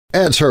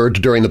Ads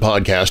heard during the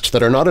podcast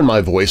that are not in my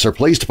voice are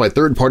placed by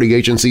third-party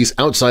agencies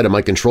outside of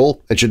my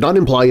control and should not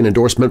imply an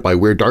endorsement by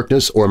Weird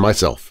Darkness or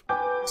myself.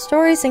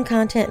 Stories and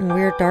content in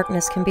Weird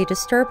Darkness can be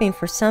disturbing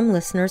for some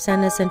listeners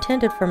and is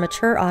intended for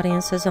mature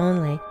audiences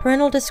only.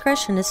 Parental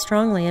discretion is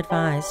strongly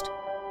advised.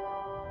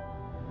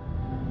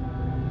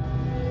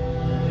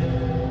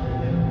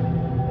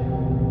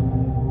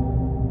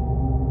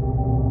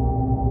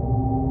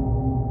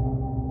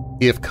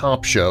 If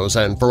cop shows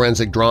and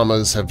forensic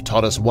dramas have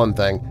taught us one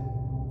thing,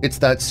 it's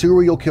that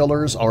serial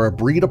killers are a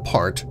breed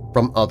apart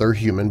from other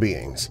human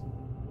beings.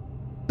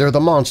 They're the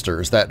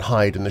monsters that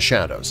hide in the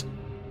shadows,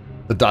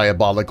 the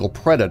diabolical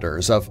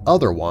predators of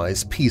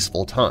otherwise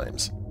peaceful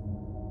times.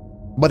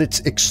 But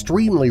it's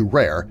extremely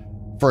rare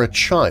for a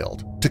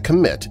child to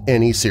commit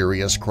any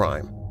serious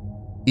crime,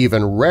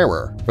 even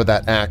rarer for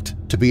that act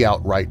to be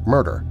outright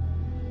murder.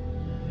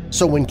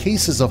 So when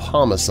cases of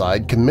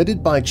homicide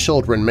committed by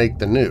children make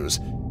the news,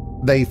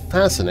 they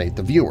fascinate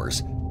the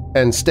viewers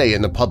and stay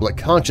in the public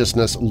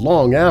consciousness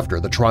long after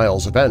the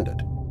trials have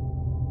ended.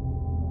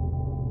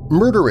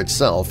 Murder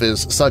itself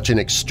is such an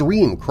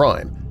extreme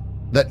crime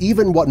that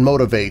even what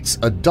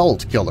motivates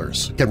adult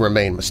killers can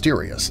remain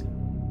mysterious.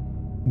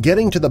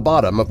 Getting to the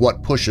bottom of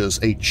what pushes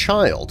a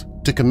child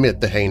to commit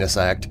the heinous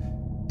act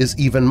is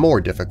even more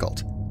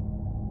difficult.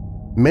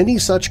 Many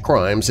such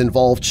crimes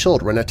involve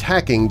children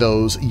attacking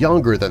those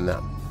younger than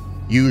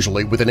them,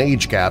 usually with an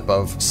age gap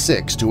of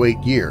 6 to 8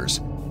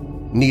 years.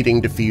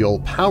 Needing to feel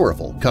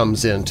powerful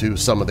comes into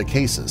some of the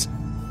cases,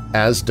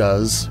 as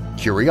does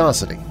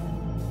curiosity,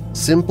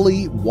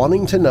 simply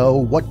wanting to know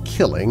what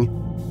killing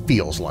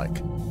feels like.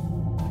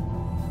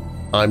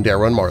 I'm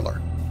Darren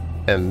Marlar,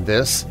 and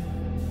this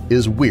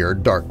is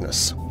Weird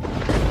Darkness.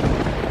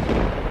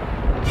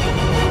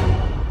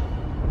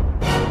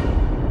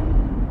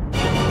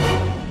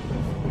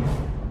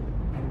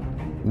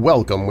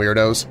 Welcome,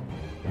 Weirdos!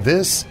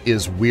 This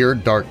is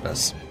Weird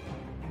Darkness.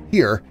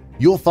 Here,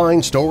 you'll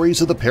find stories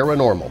of the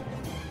paranormal,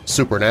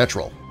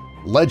 supernatural,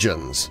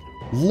 legends,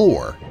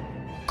 lore,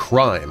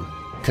 crime,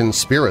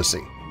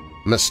 conspiracy,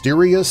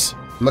 mysterious,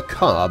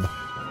 macabre,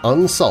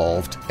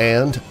 unsolved,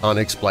 and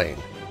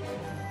unexplained.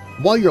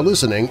 While you're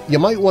listening, you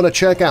might want to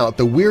check out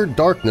the Weird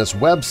Darkness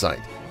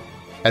website.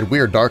 At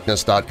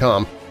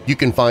WeirdDarkness.com, you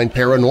can find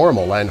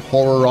paranormal and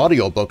horror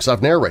audiobooks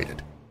I've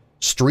narrated,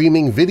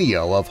 streaming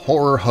video of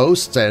horror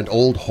hosts and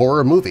old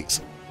horror movies.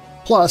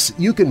 Plus,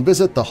 you can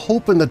visit the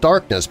Hope in the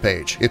Darkness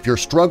page if you're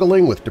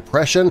struggling with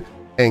depression,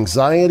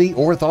 anxiety,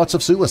 or thoughts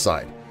of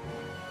suicide.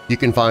 You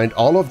can find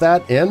all of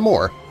that and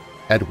more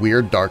at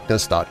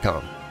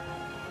WeirdDarkness.com.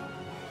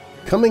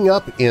 Coming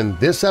up in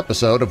this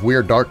episode of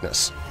Weird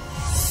Darkness,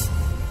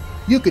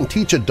 you can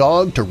teach a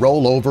dog to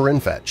roll over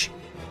and fetch.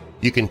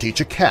 You can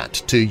teach a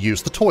cat to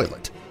use the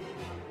toilet.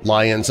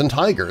 Lions and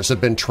tigers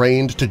have been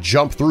trained to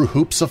jump through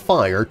hoops of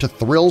fire to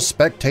thrill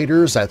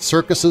spectators at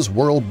circuses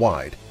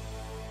worldwide.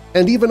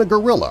 And even a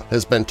gorilla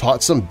has been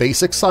taught some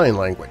basic sign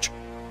language.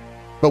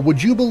 But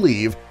would you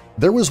believe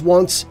there was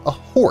once a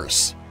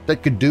horse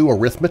that could do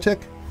arithmetic?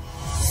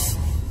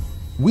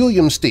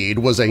 William Stead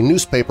was a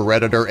newspaper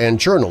editor and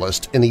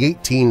journalist in the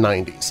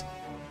 1890s.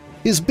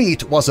 His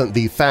beat wasn't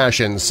the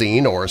fashion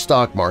scene or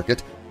stock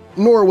market,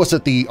 nor was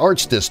it the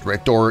arts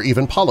district or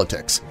even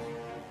politics.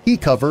 He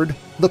covered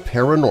the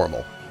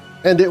paranormal,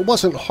 and it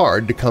wasn't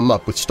hard to come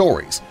up with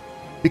stories,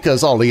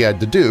 because all he had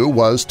to do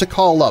was to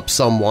call up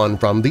someone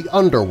from the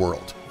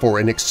underworld for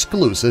an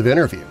exclusive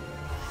interview.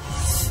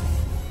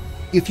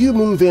 If you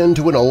move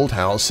into an old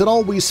house, it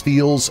always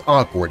feels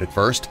awkward at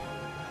first.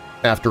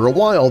 After a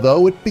while,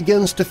 though, it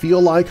begins to feel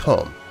like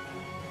home.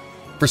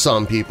 For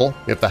some people,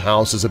 if the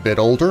house is a bit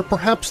older,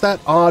 perhaps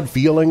that odd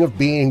feeling of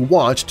being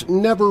watched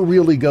never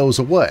really goes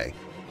away.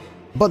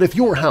 But if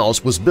your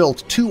house was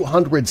built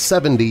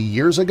 270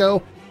 years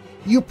ago,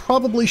 you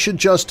probably should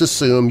just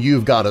assume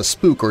you've got a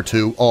spook or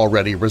two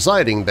already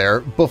residing there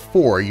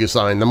before you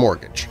sign the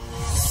mortgage.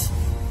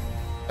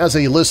 As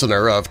a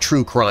listener of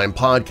true crime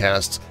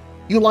podcasts,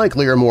 you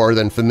likely are more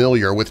than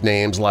familiar with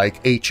names like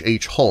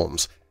H.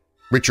 Holmes,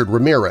 Richard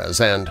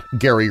Ramirez, and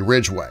Gary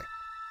Ridgeway.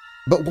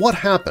 But what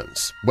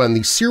happens when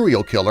the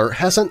serial killer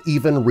hasn't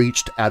even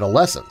reached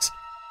adolescence?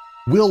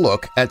 We'll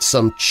look at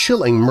some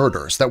chilling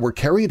murders that were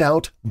carried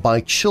out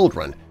by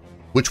children,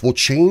 which will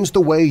change the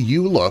way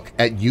you look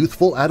at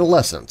youthful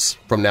adolescents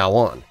from now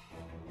on.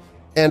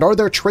 And are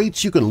there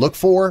traits you can look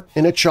for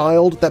in a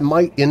child that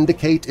might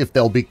indicate if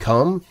they'll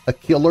become a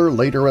killer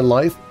later in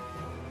life?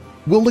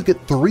 We'll look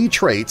at 3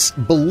 traits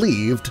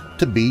believed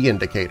to be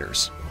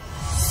indicators.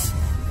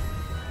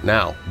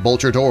 Now,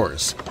 bolt your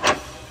doors,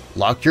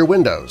 lock your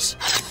windows,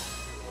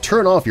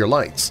 turn off your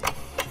lights,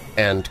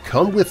 and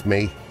come with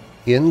me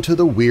into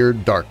the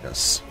Weird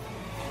Darkness.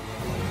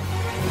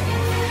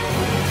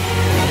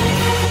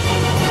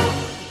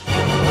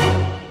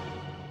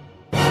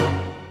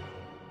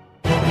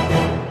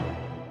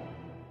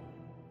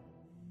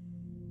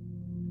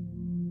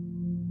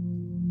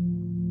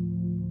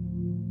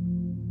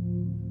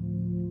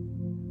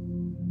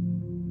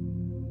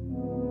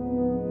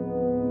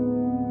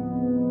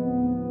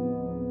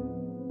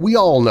 We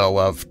all know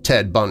of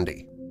Ted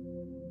Bundy,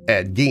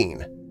 Ed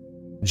Gein,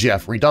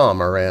 Jeffrey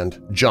Dahmer, and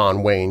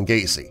John Wayne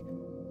Gacy,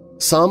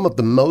 some of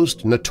the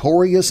most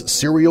notorious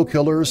serial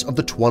killers of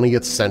the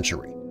 20th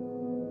century.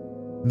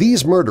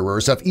 These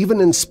murderers have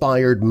even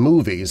inspired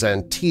movies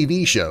and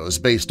TV shows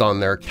based on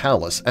their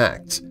callous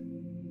acts.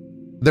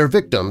 Their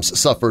victims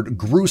suffered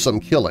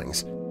gruesome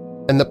killings,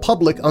 and the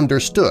public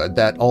understood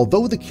that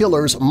although the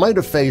killers might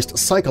have faced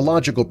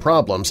psychological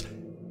problems,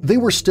 they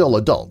were still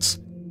adults.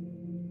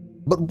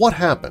 But what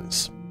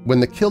happens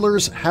when the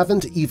killers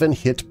haven't even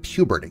hit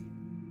puberty?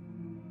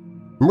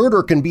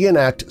 Murder can be an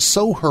act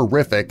so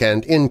horrific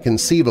and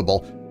inconceivable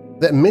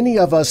that many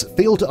of us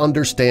fail to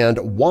understand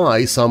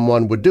why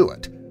someone would do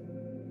it.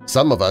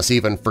 Some of us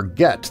even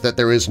forget that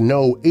there is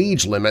no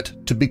age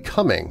limit to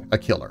becoming a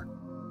killer.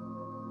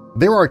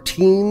 There are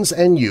teens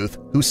and youth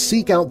who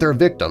seek out their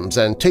victims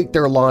and take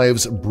their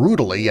lives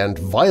brutally and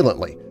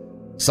violently,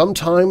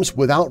 sometimes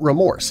without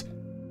remorse,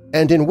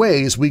 and in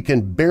ways we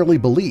can barely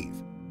believe.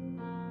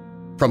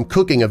 From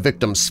cooking a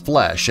victim's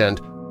flesh and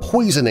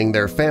poisoning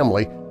their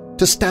family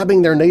to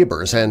stabbing their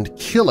neighbors and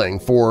killing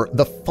for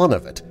the fun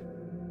of it,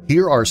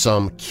 here are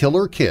some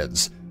killer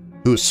kids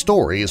whose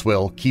stories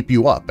will keep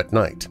you up at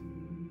night.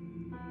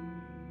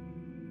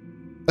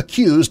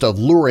 Accused of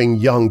luring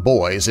young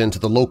boys into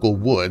the local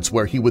woods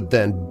where he would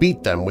then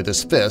beat them with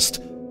his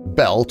fist,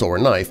 belt, or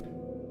knife,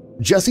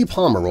 Jesse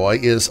Pomeroy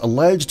is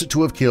alleged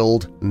to have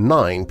killed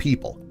 9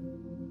 people.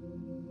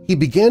 He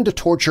began to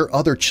torture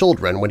other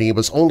children when he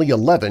was only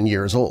 11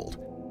 years old.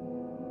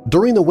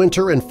 During the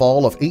winter and fall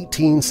of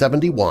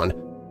 1871,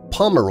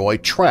 Pomeroy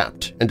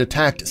trapped and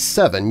attacked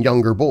 7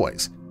 younger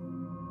boys.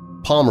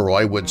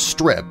 Pomeroy would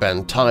strip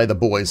and tie the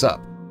boys up,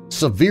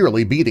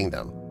 severely beating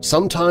them,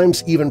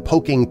 sometimes even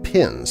poking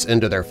pins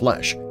into their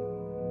flesh.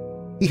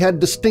 He had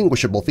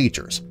distinguishable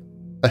features,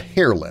 a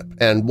hair lip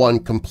and one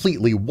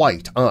completely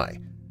white eye,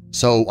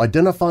 so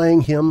identifying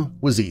him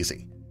was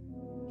easy.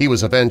 He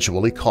was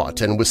eventually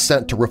caught and was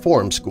sent to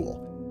reform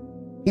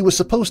school. He was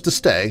supposed to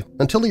stay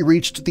until he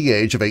reached the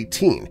age of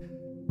 18,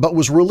 but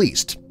was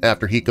released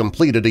after he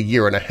completed 1.5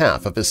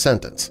 years of his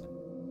sentence.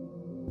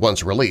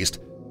 Once released,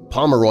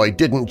 Pomeroy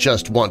didn't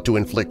just want to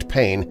inflict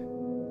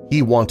pain,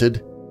 he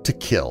wanted to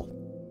kill.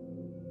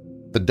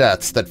 The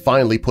deaths that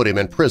finally put him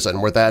in prison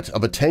were that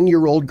of a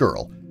 10-year-old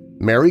girl,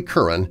 Mary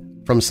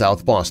Curran from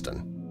South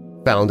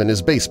Boston, found in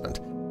his basement,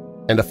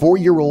 and a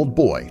 4-year-old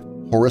boy,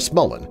 Horace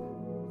Mullen,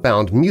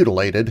 found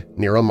mutilated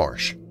near a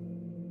marsh.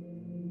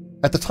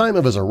 At the time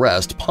of his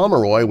arrest,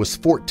 Pomeroy was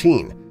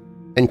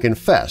 14 and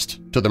confessed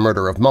to the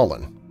murder of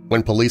Mullen.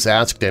 When police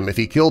asked him if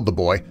he killed the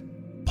boy,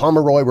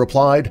 Pomeroy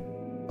replied,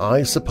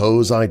 "I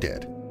suppose I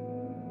did."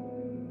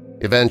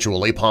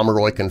 Eventually,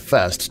 Pomeroy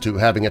confessed to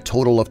having a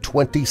total of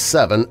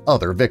 27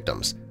 other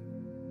victims.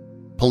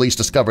 Police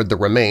discovered the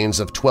remains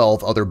of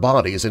 12 other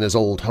bodies in his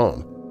old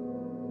home.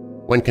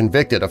 When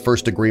convicted of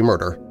first-degree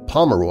murder,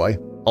 Pomeroy,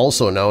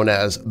 also known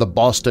as the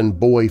Boston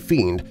Boy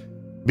Fiend,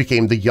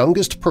 became the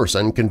youngest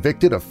person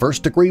convicted of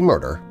first-degree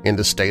murder in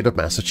the state of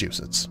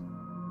Massachusetts.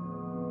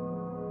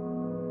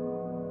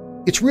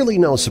 It's really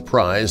no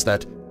surprise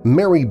that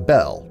Mary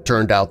Bell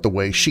turned out the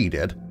way she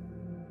did.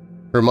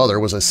 Her mother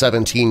was a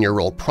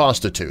 17-year-old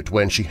prostitute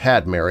when she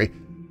had Mary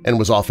and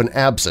was often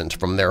absent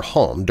from their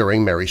home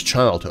during Mary's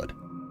childhood.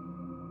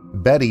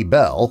 Betty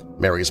Bell,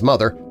 Mary's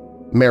mother,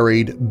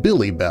 married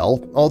Billy Bell,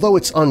 although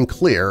it's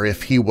unclear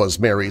if he was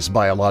Mary's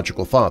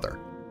biological father.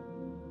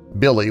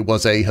 Billy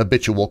was a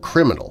habitual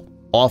criminal,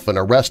 often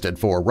arrested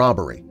for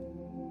robbery.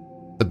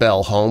 The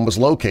Bell home was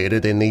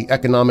located in the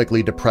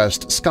economically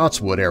depressed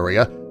Scotswood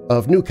area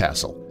of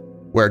Newcastle,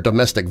 where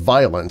domestic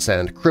violence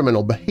and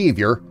criminal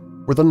behavior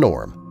were the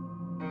norm.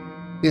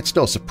 It's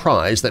no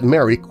surprise that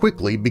Mary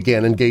quickly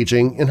began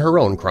engaging in her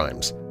own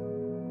crimes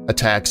 –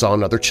 attacks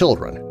on other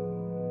children,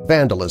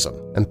 vandalism,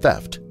 and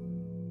theft.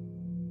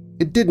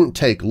 It didn't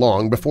take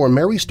long before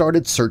Mary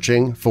started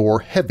searching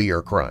for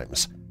heavier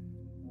crimes.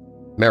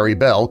 Mary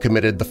Bell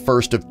committed the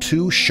first of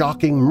 2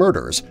 shocking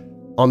murders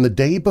on the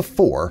day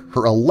before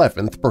her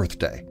 11th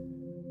birthday.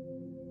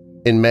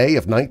 In May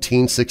of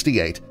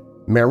 1968,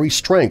 Mary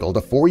strangled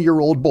a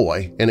 4-year-old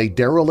boy in a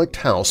derelict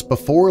house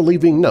before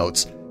leaving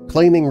notes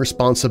claiming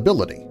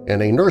responsibility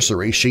in a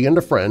nursery she and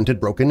a friend had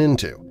broken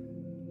into.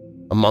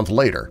 A month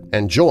later,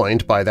 and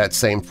joined by that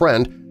same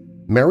friend,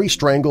 Mary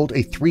strangled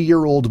a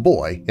 3-year-old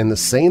boy in the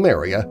same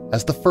area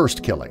as the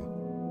first killing.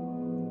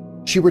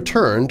 She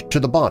returned to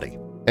the body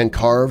and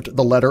carved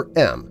the letter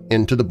M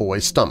into the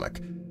boy's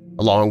stomach,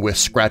 along with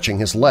scratching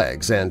his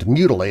legs and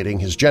mutilating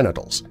his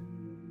genitals.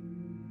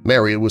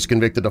 Mary was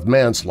convicted of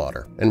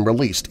manslaughter and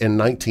released in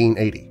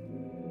 1980.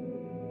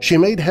 She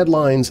made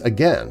headlines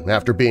again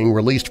after being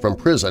released from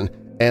prison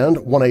and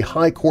won a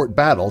high court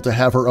battle to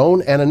have her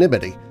own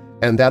anonymity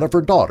and that of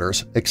her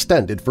daughters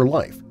extended for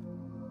life.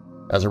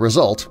 As a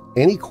result,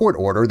 any court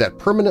order that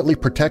permanently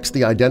protects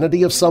the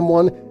identity of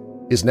someone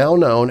is now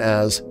known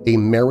as a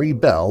Mary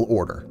Bell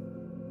order.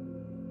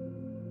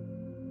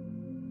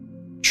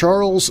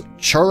 Charles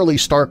 "Charlie"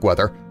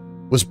 Starkweather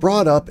was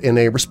brought up in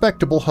a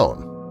respectable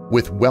home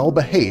with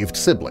well-behaved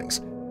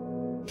siblings.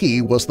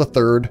 He was the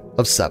third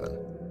of 7.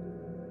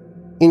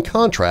 In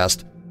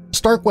contrast,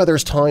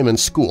 Starkweather's time in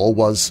school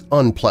was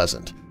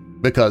unpleasant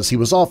because he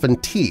was often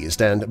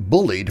teased and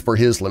bullied for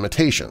his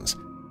limitations.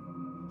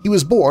 He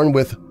was born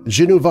with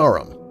genu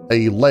varum,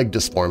 a leg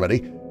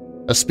deformity,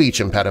 a speech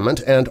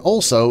impediment, and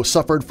also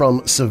suffered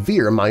from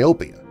severe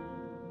myopia.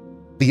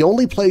 The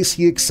only place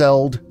he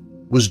excelled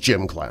was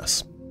gym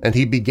class, and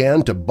he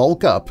began to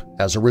bulk up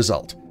as a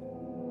result.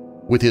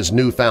 With his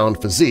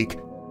newfound physique,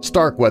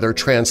 Starkweather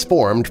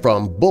transformed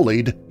from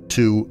bullied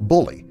to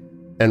bully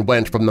and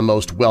went from the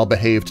most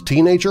well-behaved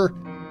teenager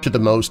to the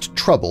most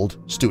troubled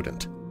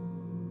student.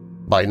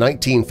 By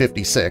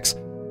 1956,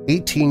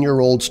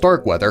 18-year-old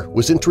Starkweather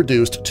was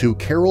introduced to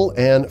Carol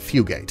Ann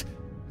Fugate,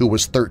 who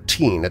was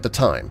 13 at the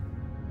time,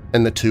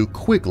 and the two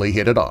quickly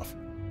hit it off.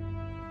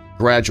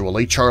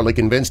 Gradually, Charlie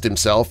convinced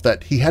himself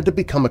that he had to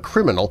become a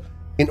criminal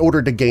in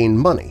order to gain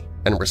money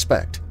and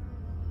respect.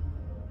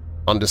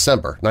 On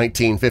December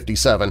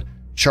 1957,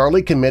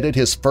 Charlie committed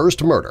his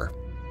first murder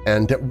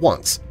and at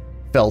once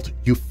felt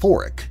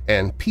euphoric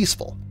and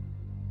peaceful.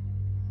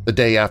 The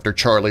day after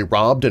Charlie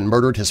robbed and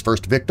murdered his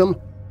first victim,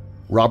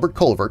 Robert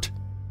Colvert,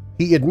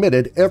 he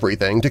admitted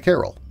everything to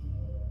Carol.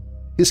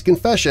 His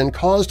confession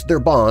caused their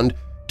bond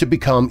to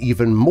become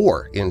even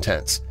more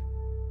intense.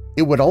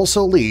 It would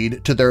also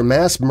lead to their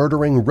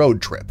mass-murdering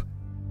road trip.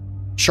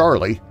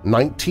 Charlie,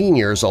 19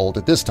 years old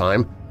at this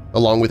time,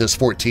 along with his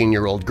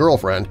 14-year-old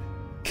girlfriend,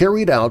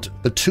 carried out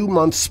the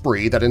 2-month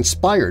spree that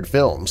inspired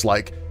films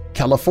like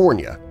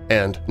California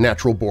and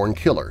Natural Born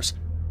Killers.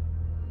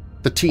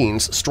 The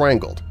teens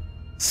strangled,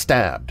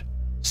 stabbed,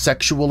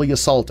 sexually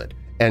assaulted,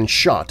 and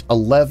shot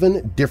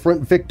 11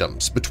 different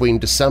victims between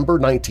December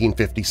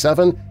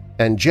 1957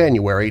 and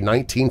January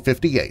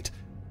 1958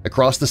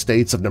 across the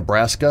states of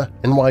Nebraska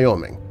and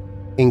Wyoming,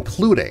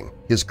 including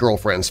his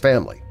girlfriend's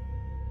family.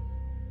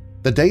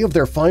 The day of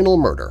their final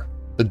murder,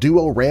 the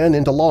duo ran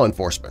into law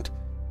enforcement,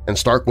 and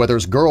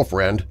Starkweather's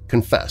girlfriend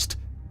confessed,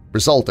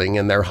 resulting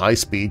in their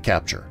high-speed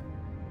capture.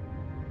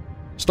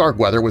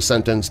 Starkweather was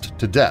sentenced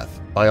to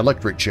death by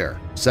electric chair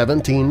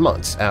 17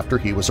 months after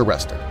he was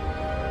arrested.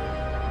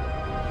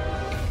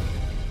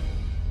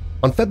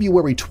 On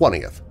February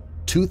 20,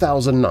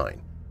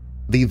 2009,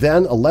 the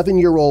then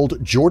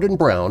 11-year-old Jordan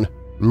Brown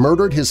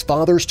murdered his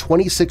father's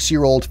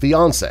 26-year-old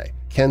fiancée,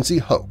 Kenzie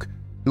Hoke,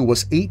 who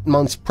was 8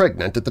 months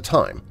pregnant at the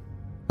time.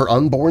 Her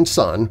unborn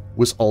son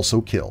was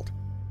also killed.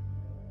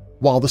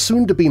 While the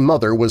soon-to-be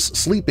mother was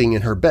sleeping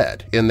in her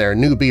bed in their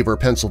New Beaver,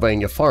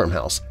 Pennsylvania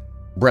farmhouse,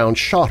 Brown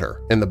shot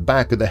her in the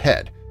back of the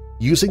head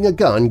using a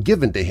gun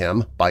given to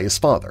him by his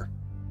father.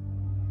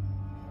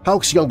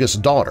 Hoke's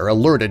youngest daughter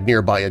alerted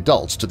nearby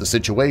adults to the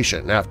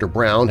situation after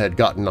Brown had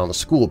gotten on the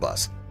school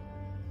bus.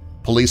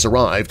 Police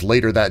arrived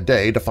later that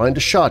day to find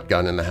a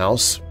shotgun in the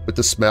house with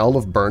the smell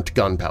of burnt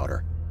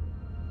gunpowder.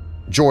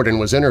 Jordan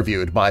was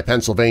interviewed by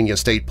Pennsylvania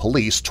State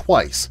Police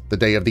twice the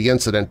day of the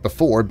incident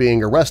before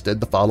being arrested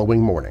the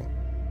following morning.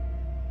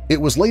 It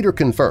was later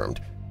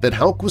confirmed that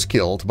Hoke was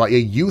killed by a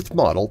youth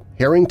model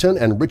Harrington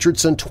and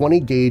Richardson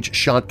 20-gauge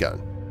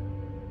shotgun.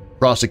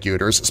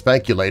 Prosecutors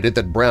speculated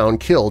that Brown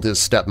killed his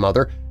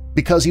stepmother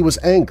because he was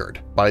angered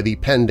by the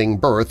pending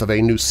birth of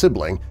a new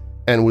sibling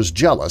and was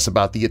jealous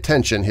about the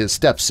attention his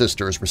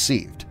stepsisters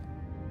received.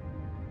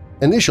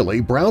 Initially,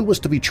 Brown was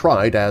to be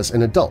tried as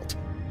an adult,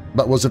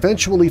 but was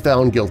eventually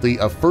found guilty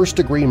of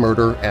first-degree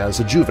murder as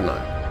a juvenile.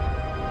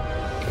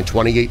 In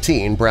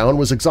 2018, Brown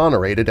was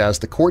exonerated as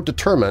the court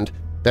determined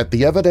that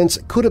the evidence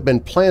could have been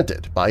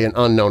planted by an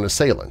unknown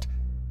assailant,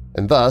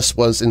 and thus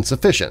was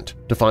insufficient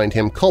to find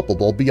him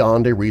culpable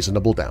beyond a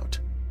reasonable doubt.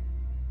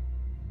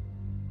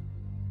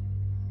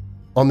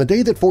 On the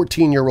day that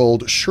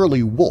 14-year-old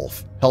Shirley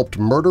Wolf helped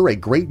murder a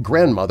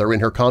great-grandmother in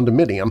her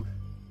condominium,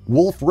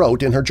 Wolf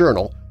wrote in her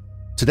journal,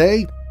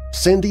 "Today,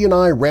 Cindy and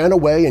I ran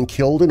away and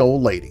killed an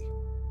old lady.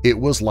 It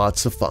was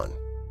lots of fun."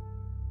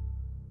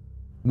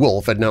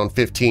 Wolf had known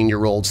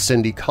 15-year-old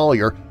Cindy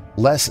Collier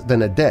less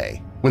than a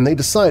day when they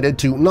decided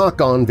to knock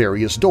on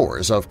various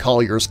doors of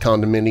Collier's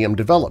condominium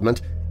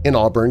development in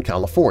Auburn,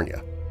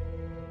 California.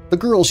 The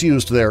girls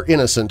used their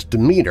innocent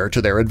demeanor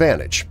to their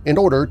advantage in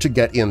order to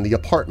get in the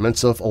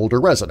apartments of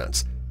older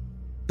residents.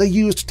 They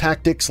used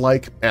tactics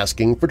like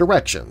asking for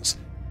directions,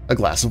 a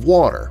glass of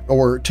water,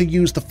 or to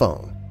use the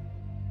phone.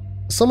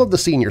 Some of the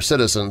senior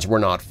citizens were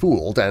not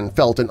fooled and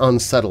felt an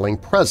unsettling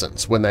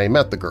presence when they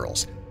met the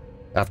girls.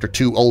 After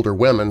 2 older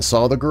women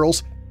saw the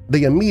girls,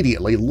 they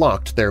immediately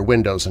locked their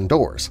windows and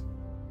doors.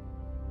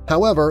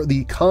 However,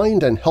 the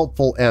kind and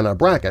helpful Anna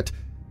Brackett,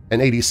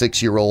 an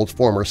 86-year-old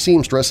former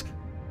seamstress,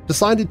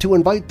 decided to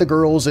invite the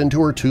girls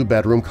into her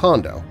 2-bedroom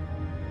condo,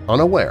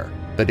 unaware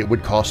that it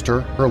would cost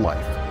her her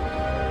life.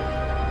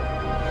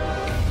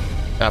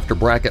 After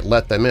Brackett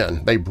let them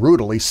in, they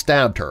brutally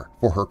stabbed her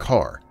for her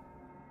car.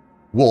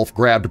 Wolf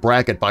grabbed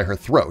Brackett by her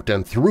throat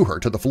and threw her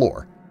to the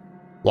floor,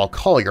 while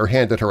Collier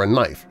handed her a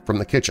knife from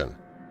the kitchen.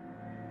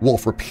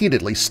 Wolf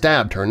repeatedly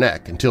stabbed her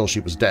neck until she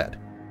was dead.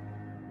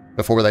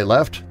 Before they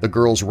left, the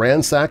girls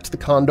ransacked the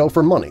condo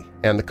for money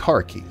and the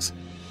car keys.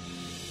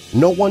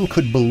 No one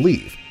could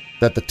believe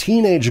that the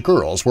teenage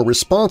girls were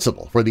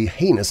responsible for the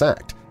heinous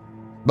act,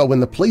 but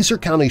when the Placer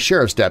County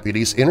Sheriff's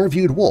deputies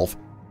interviewed Wolf,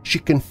 she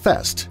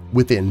confessed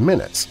within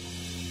minutes.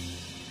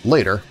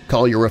 Later,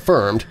 Collier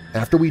affirmed,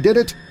 "After we did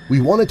it,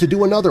 we wanted to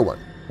do another one.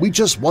 We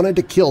just wanted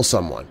to kill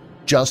someone,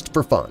 just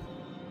for fun."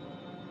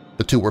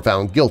 The two were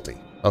found guilty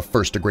of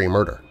first-degree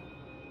murder.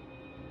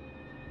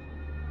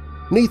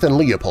 Nathan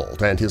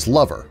Leopold and his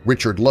lover,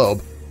 Richard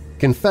Loeb,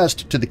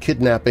 confessed to the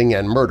kidnapping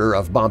and murder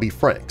of Bobby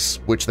Franks,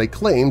 which they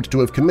claimed to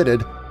have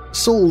committed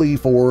solely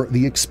for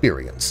the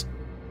experience.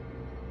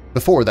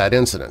 Before that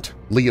incident,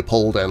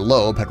 Leopold and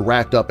Loeb had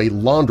racked up a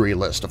laundry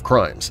list of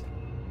crimes.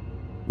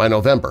 By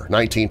November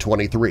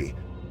 1923,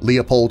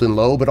 Leopold and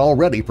Loeb had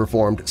already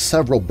performed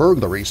several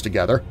burglaries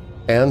together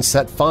and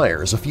set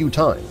fires a few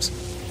times.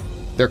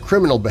 Their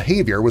criminal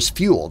behavior was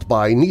fueled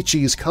by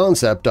Nietzsche's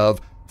concept of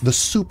the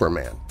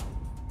Superman.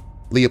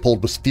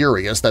 Leopold was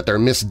furious that their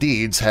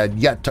misdeeds had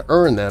yet to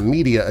earn them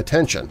media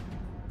attention,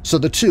 so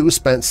the two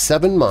spent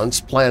 7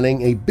 months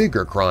planning a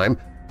bigger crime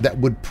that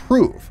would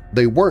prove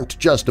they weren't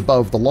just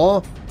above the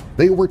law,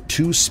 they were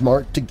too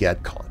smart to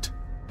get caught.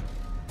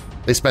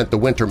 They spent the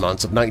winter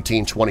months of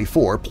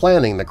 1924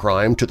 planning the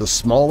crime to the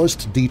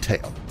smallest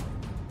detail.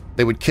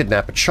 They would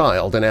kidnap a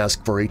child and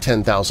ask for a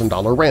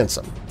 $10,000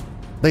 ransom.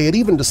 They had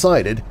even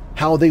decided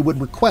how they would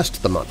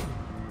request the money.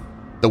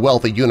 The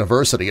wealthy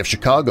University of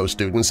Chicago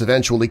students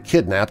eventually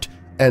kidnapped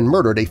and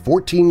murdered a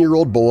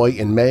 14-year-old boy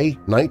in May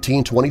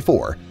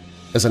 1924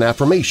 as an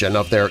affirmation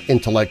of their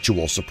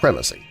intellectual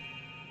supremacy.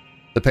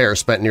 The pair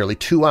spent nearly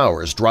 2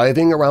 hours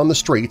driving around the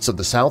streets of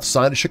the south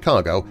side of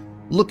Chicago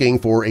looking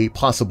for a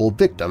possible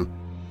victim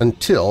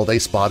until they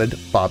spotted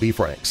Bobby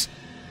Franks.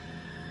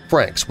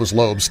 Franks was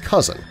Loeb's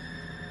cousin.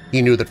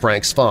 He knew that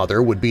Franks'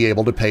 father would be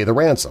able to pay the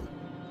ransom.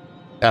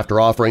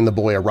 After offering the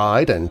boy a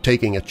ride and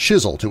taking a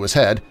chisel to his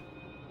head,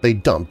 they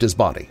dumped his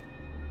body.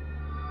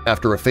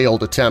 After a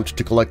failed attempt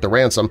to collect the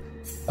ransom,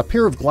 a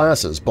pair of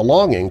glasses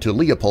belonging to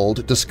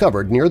Leopold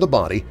discovered near the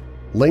body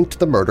linked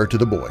the murder to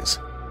the boys.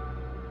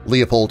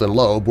 Leopold and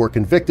Loeb were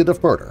convicted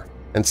of murder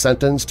and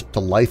sentenced to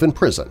life in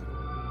prison,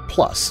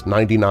 plus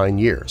 99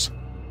 years.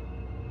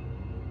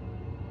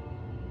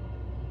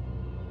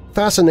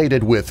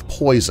 Fascinated with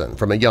poison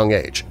from a young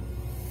age,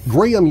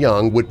 Graham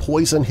Young would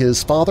poison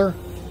his father,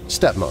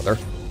 stepmother,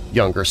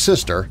 younger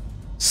sister,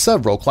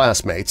 several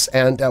classmates,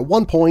 and at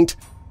one point,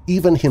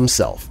 even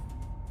himself.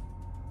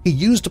 He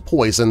used a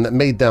poison that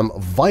made them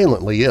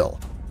violently ill.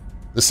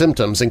 The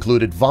symptoms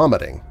included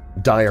vomiting,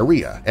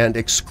 diarrhea, and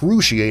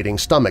excruciating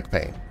stomach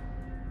pain.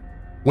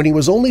 When he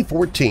was only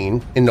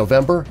 14, in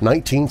November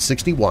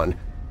 1961,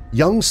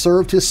 Young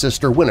served his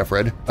sister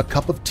Winifred a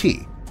cup of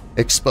tea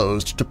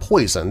exposed to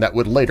poison that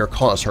would later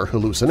cause her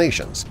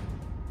hallucinations.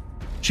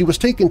 She was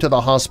taken to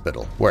the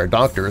hospital, where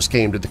doctors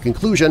came to the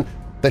conclusion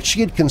that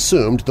she had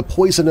consumed the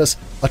poisonous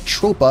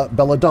Atropa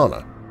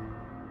belladonna.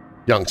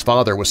 Young's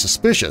father was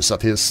suspicious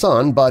of his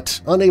son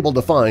but unable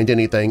to find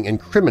anything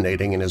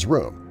incriminating in his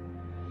room.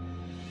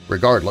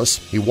 Regardless,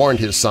 he warned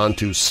his son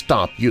to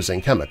stop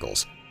using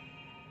chemicals.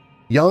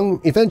 Young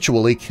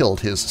eventually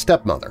killed his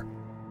stepmother,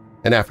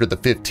 and after the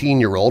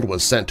 15-year-old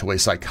was sent to a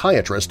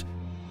psychiatrist,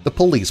 the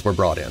police were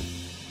brought in.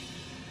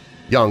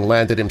 Young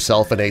landed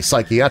himself in a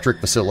psychiatric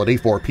facility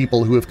for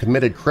people who have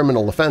committed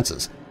criminal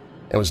offenses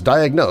and was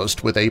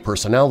diagnosed with a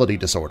personality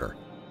disorder.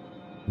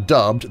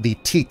 Dubbed the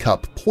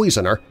teacup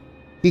poisoner,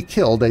 he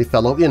killed a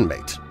fellow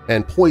inmate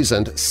and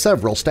poisoned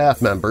several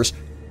staff members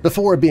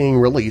before being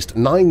released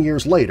 9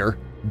 years later,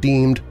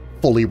 deemed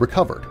fully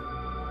recovered.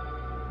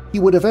 He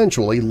would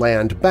eventually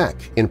land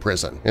back in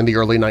prison in the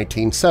early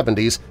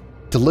 1970s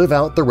to live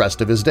out the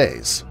rest of his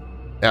days,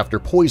 after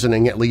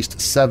poisoning at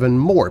least 7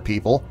 more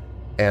people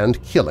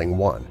and killing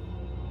 1.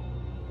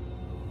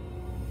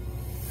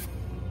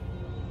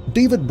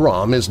 David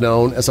Braum is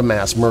known as a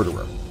mass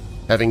murderer,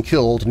 having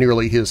killed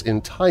nearly his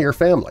entire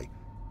family,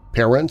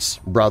 parents,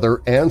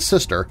 brother, and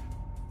sister,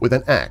 with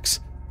an axe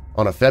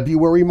on a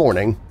February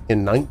morning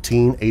in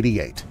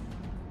 1988.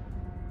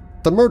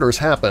 The murders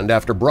happened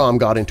after Braum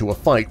got into a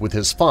fight with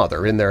his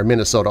father in their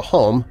Minnesota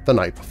home the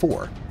night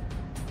before.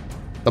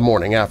 The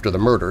morning after the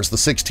murders, the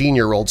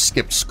 16-year-old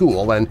skipped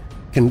school and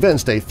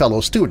convinced a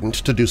fellow student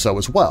to do so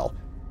as well,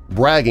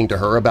 bragging to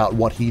her about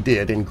what he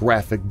did in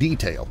graphic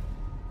detail.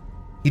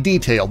 He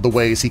detailed the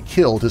ways he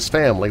killed his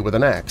family with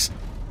an axe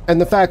and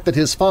the fact that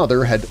his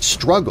father had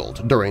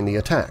struggled during the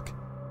attack.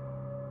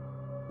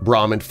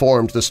 Braum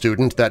informed the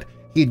student that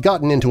he'd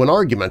gotten into an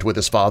argument with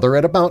his father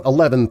at about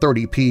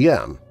 11:30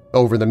 p.m.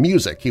 over the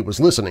music he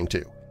was listening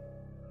to.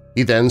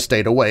 He then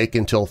stayed awake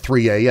until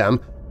 3 a.m.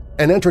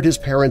 and entered his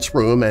parents'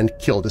 room and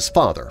killed his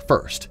father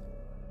first.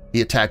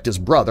 He attacked his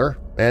brother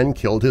and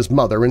killed his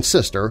mother and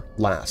sister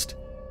last.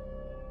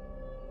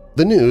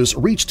 The news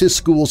reached his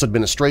school's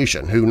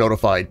administration, who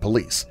notified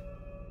police.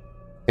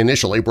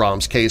 Initially,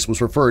 Braum's case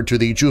was referred to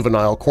the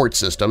juvenile court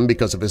system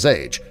because of his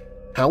age.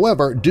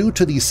 However, due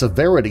to the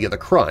severity of the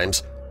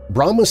crimes,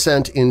 Braum was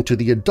sent into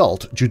the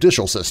adult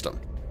judicial system.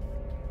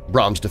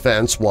 Braum's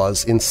defense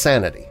was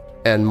insanity,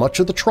 and much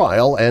of the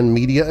trial and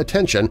media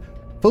attention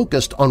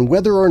focused on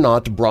whether or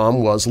not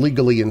Brahm was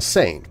legally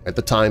insane at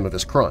the time of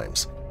his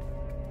crimes.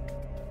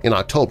 In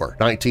October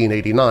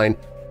 1989,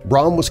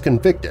 Brahm was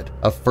convicted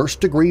of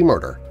first-degree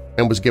murder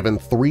and was given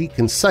 3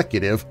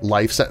 consecutive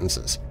life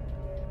sentences.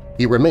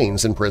 He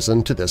remains in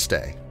prison to this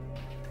day.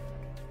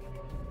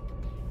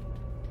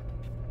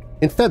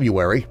 In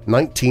February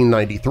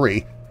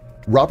 1993,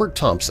 Robert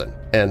Thompson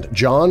and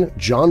John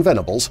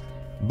Venables,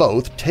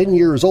 both 10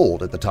 years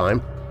old at the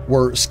time,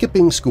 were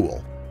skipping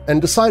school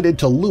and decided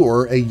to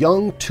lure a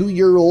young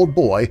 2-year-old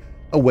boy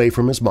away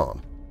from his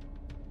mom.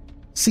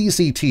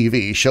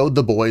 CCTV showed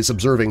the boys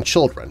observing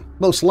children,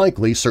 most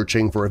likely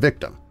searching for a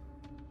victim.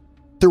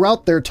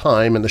 Throughout their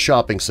time in the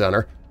shopping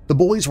center, the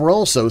boys were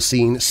also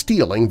seen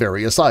stealing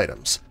various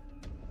items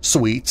 –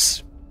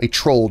 sweets, a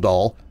troll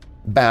doll,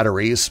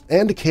 batteries,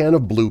 and a can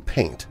of blue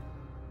paint.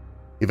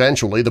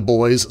 Eventually, the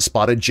boys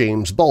spotted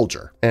James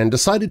Bulger and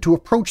decided to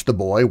approach the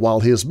boy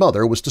while his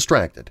mother was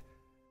distracted.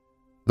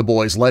 The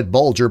boys led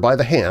Bulger by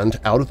the hand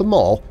out of the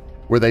mall,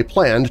 where they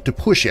planned to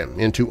push him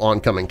into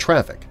oncoming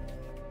traffic.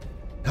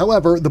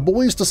 However, the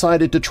boys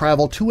decided to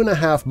travel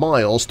 2.5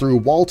 miles through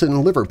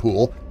Walton,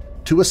 Liverpool,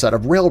 to a set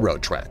of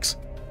railroad tracks.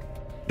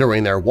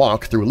 During their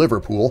walk through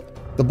Liverpool,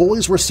 the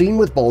boys were seen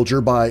with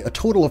Bulger by a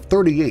total of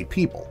 38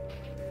 people.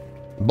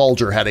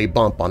 Bulger had a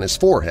bump on his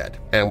forehead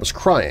and was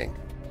crying,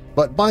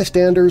 but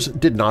bystanders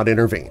did not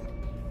intervene.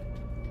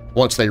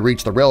 Once they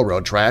reached the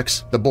railroad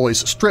tracks, the boys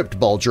stripped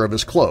Bulger of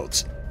his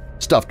clothes,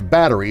 stuffed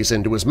batteries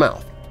into his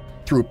mouth,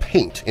 threw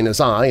paint in his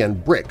eye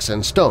and bricks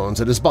and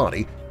stones at his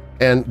body,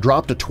 and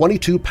dropped a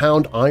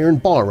 22-pound iron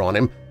bar on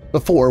him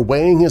before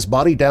weighing his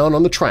body down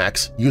on the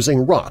tracks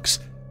using rocks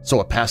so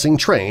a passing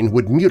train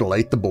would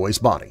mutilate the boy's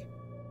body.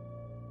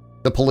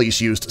 The police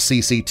used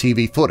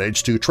CCTV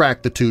footage to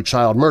track the 2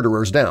 child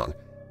murderers down,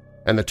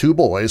 and the 2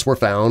 boys were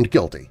found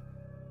guilty,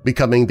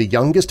 becoming the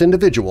youngest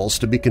individuals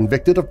to be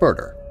convicted of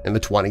murder in the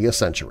 20th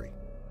century.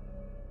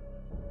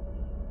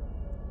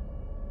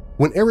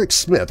 When Eric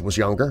Smith was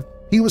younger,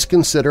 he was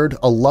considered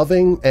a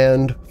loving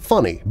and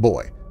funny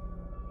boy.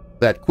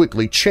 That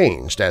quickly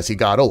changed as he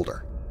got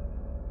older.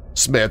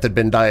 Smith had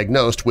been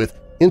diagnosed with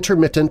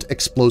intermittent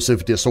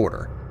explosive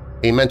disorder,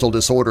 a mental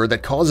disorder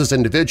that causes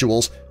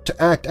individuals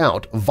to act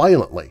out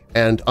violently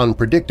and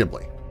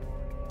unpredictably.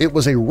 It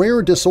was a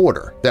rare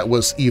disorder that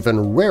was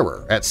even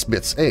rarer at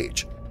Smith's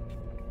age.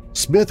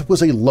 Smith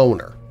was a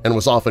loner and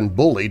was often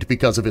bullied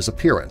because of his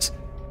appearance,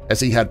 as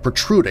he had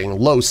protruding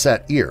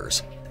low-set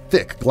ears,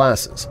 thick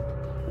glasses,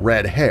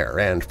 red hair,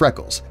 and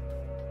freckles.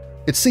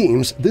 It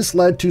seems this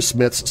led to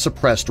Smith's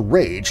suppressed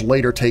rage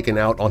later taken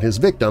out on his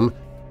victim,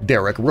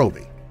 Derek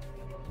Roby.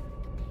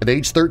 At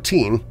age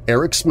 13,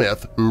 Eric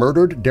Smith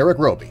murdered Derek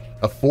Roby,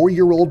 a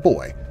 4-year-old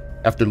boy,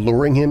 after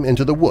luring him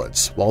into the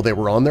woods while they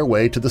were on their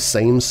way to the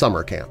same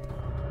summer camp.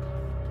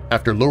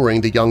 After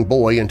luring the young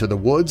boy into the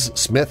woods,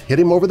 Smith hit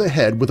him over the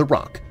head with a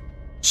rock,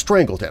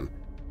 strangled him,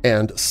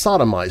 and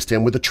sodomized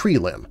him with a tree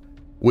limb,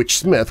 which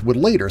Smith would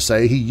later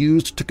say he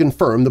used to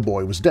confirm the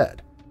boy was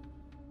dead.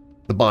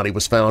 The body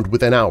was found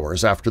within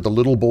hours after the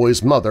little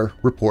boy's mother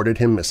reported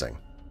him missing.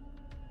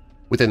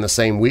 Within the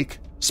same week,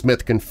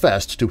 Smith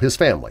confessed to his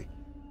family.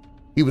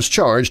 He was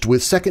charged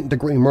with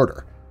second-degree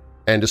murder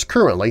and is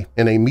currently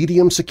in a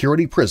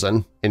medium-security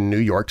prison in New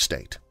York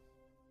State.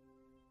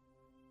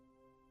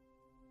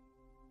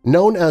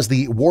 Known as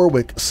the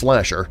Warwick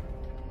Slasher,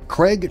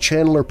 Craig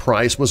Chandler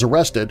Price was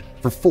arrested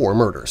for 4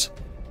 murders.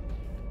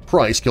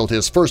 Price killed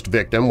his first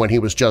victim when he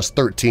was just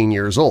 13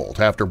 years old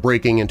after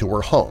breaking into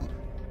her home,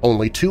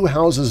 only 2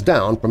 houses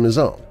down from his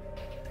own.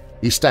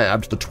 He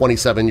stabbed the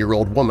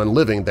 27-year-old woman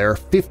living there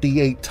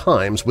 58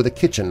 times with a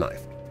kitchen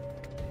knife.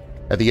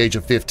 At the age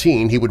of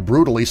 15, he would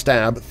brutally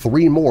stab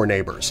 3 more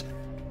neighbors,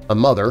 a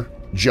mother,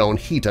 Joan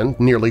Heaton,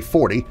 nearly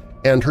 40,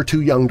 and her 2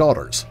 young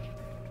daughters.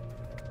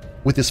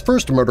 With his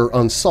first murder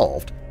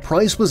unsolved,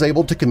 Price was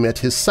able to commit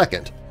his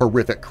second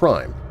horrific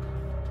crime.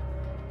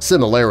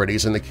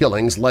 Similarities in the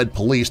killings led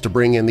police to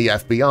bring in the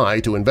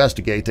FBI to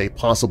investigate a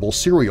possible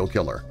serial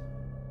killer.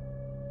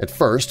 At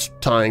first,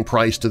 tying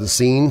Price to the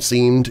scene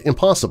seemed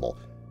impossible,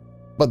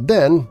 but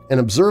then an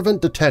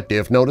observant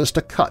detective noticed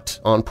a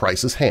cut on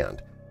Price's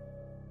hand.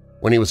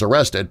 When he was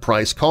arrested,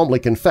 Price calmly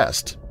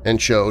confessed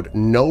and showed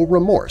no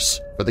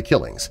remorse for the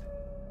killings.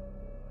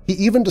 He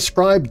even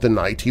described the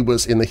night he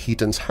was in the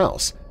Heaton's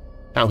house,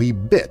 how he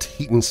bit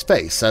Heaton's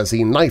face as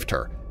he knifed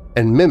her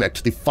and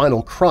mimicked the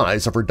final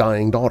cries of her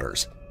dying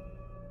daughters.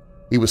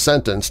 He was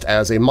sentenced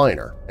as a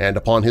minor and,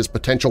 upon his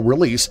potential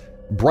release,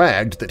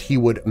 bragged that he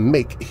would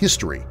make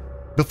history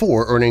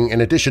before earning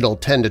an additional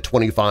 10 to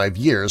 25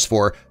 years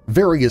for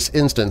various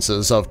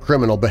instances of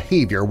criminal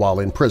behavior while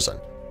in prison.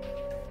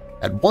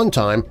 At one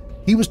time,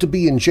 he was to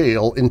be in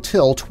jail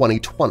until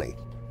 2020,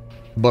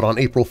 but on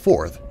April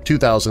 4,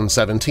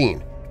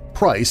 2017,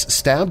 Price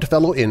stabbed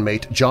fellow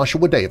inmate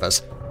Joshua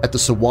Davis at the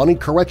Sewanee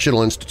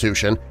Correctional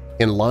Institution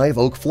in Live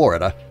Oak,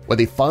 Florida, with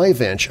a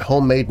 5-inch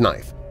homemade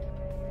knife.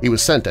 He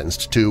was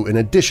sentenced to an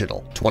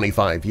additional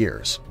 25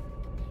 years.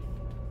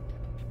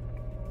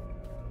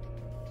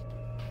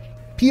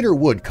 Peter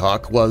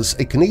Woodcock was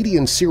a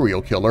Canadian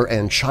serial killer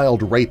and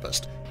child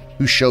rapist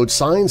who showed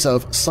signs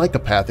of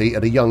psychopathy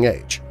at a young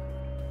age.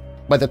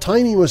 By the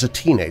time he was a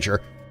teenager,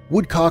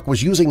 Woodcock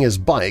was using his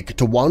bike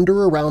to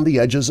wander around the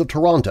edges of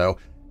Toronto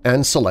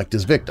and select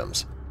his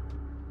victims.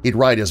 He'd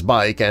ride his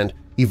bike and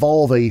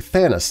evolve a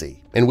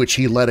fantasy in which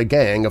he led a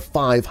gang of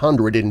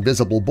 500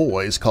 invisible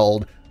boys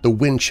called the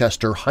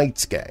Winchester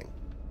Heights Gang.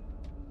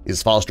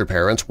 His foster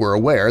parents were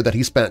aware that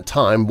he spent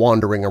time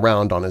wandering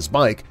around on his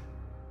bike,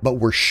 but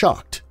were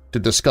shocked to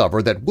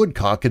discover that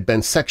Woodcock had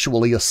been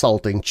sexually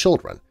assaulting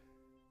children.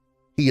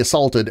 He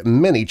assaulted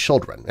many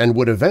children and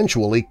would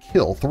eventually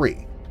kill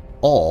 3,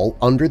 all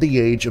under the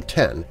age of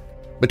 10,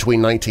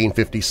 between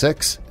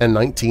 1956 and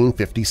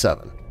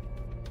 1957.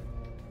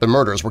 The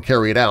murders were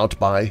carried out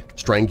by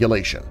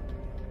strangulation.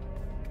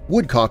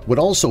 Woodcock would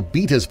also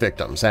beat his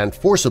victims and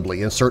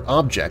forcibly insert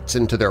objects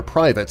into their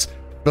privates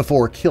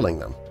before killing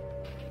them.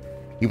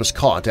 He was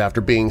caught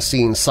after being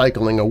seen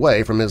cycling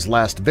away from his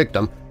last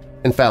victim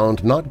and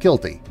found not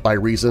guilty by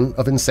reason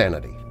of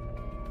insanity.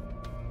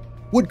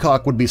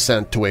 Woodcock would be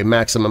sent to a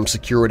maximum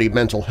security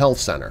mental health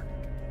center.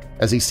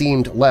 As he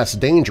seemed less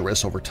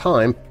dangerous over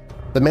time,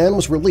 the man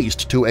was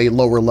released to a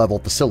lower-level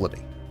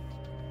facility.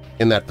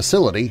 In that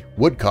facility,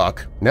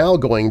 Woodcock, now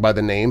going by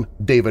the name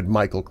David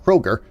Michael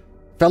Kroger,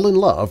 fell in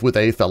love with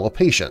a fellow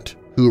patient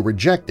who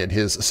rejected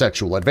his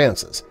sexual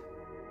advances.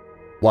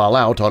 While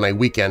out on a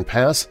weekend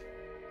pass,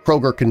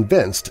 Kroger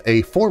convinced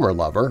a former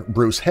lover,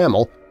 Bruce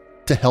Hamill,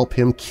 to help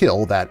him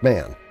kill that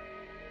man.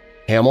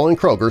 Hamill and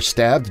Kroger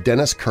stabbed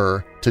Dennis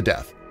Kerr to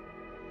death.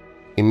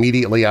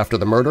 Immediately after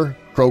the murder,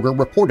 Kroger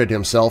reported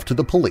himself to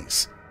the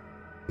police.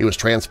 He was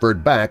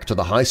transferred back to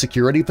the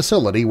high-security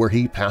facility where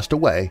he passed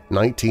away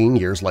 19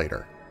 years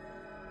later.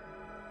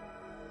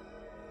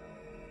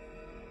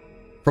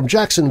 From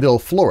Jacksonville,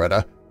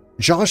 Florida,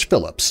 Josh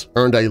Phillips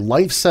earned a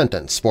life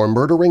sentence for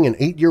murdering an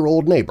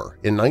 8-year-old neighbor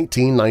in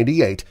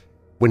 1998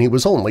 when he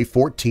was only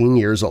 14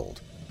 years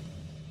old.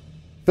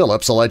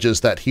 Phillips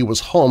alleges that he was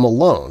home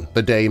alone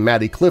the day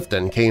Maddie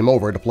Clifton came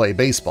over to play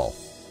baseball.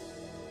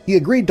 He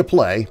agreed to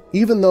play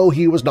even though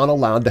he was not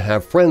allowed to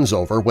have friends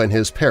over when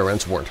his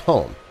parents weren't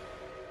home.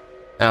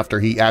 After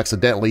he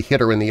accidentally hit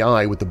her in the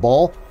eye with the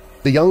ball,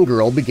 the young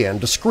girl began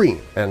to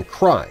scream and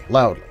cry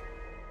loudly.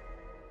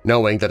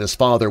 Knowing that his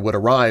father would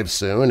arrive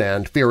soon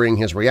and fearing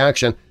his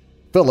reaction,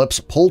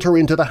 Phillips pulled her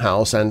into the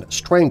house and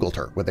strangled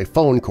her with a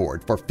phone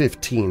cord for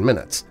 15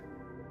 minutes.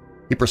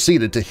 He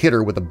proceeded to hit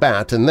her with a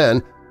bat and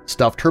then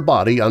stuffed her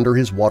body under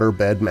his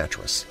waterbed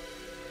mattress.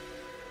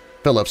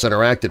 Phillips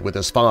interacted with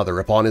his father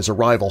upon his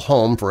arrival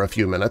home for a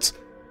few minutes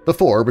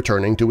before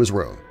returning to his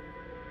room.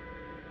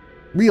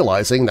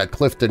 Realizing that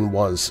Clifton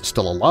was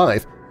still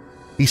alive,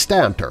 he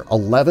stabbed her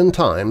 11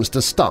 times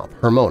to stop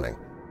her moaning,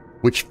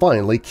 which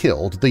finally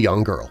killed the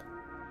young girl.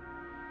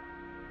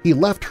 He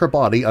left her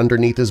body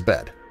underneath his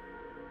bed.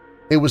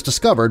 It was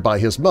discovered by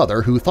his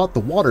mother, who thought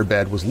the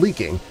waterbed was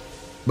leaking,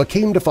 but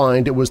came to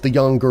find it was the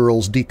young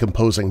girl's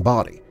decomposing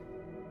body.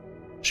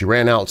 She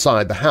ran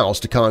outside the house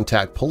to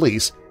contact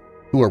police,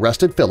 who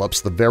arrested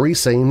Phillips the very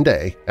same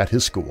day at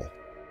his school.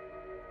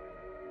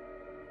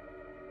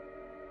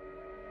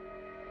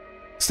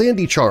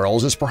 Sandy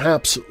Charles is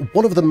perhaps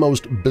one of the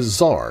most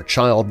bizarre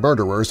child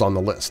murderers on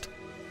the list.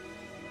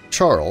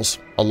 Charles,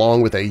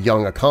 along with a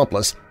young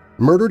accomplice,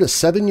 murdered a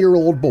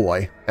 7-year-old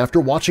boy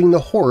after watching the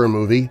horror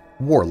movie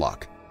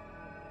Warlock.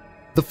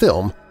 The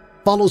film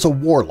follows a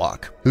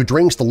warlock who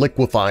drinks the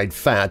liquefied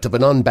fat of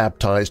an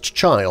unbaptized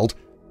child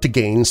to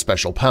gain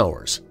special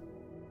powers.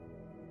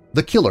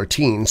 The killer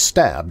teen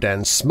stabbed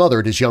and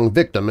smothered his young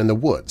victim in the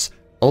woods,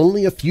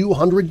 only a few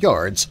hundred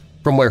yards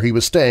from where he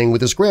was staying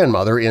with his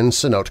grandmother in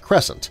Cenote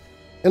Crescent,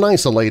 an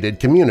isolated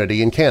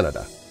community in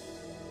Canada.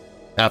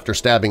 After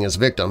stabbing his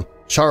victim,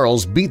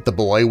 Charles beat the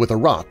boy with a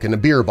rock and a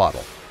beer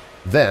bottle,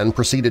 then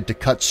proceeded to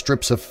cut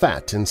strips of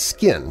fat and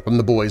skin from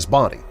the boy's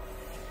body.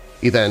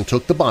 He then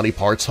took the body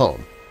parts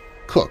home,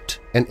 cooked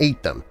and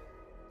ate them,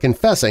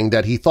 confessing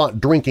that he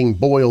thought drinking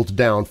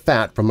boiled-down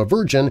fat from a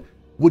virgin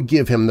would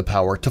give him the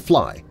power to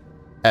fly,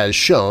 as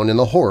shown in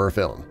the horror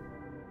film.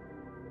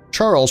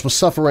 Charles was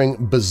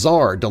suffering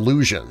bizarre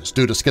delusions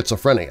due to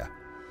schizophrenia,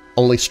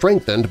 only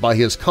strengthened by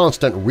his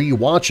constant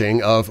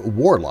re-watching of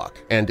Warlock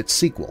and its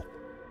sequel.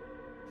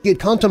 He had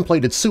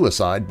contemplated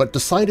suicide but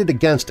decided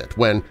against it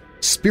when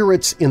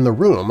spirits in the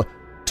room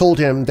told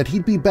him that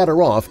he'd be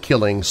better off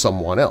killing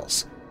someone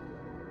else.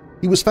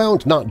 He was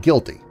found not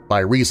guilty by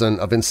reason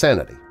of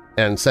insanity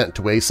and sent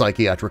to a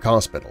psychiatric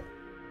hospital.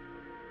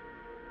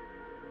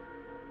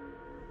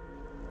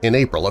 In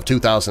April of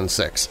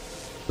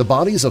 2006, the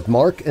bodies of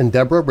Mark and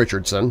Deborah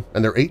Richardson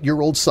and their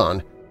 8-year-old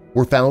son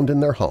were found in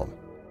their home.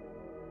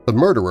 The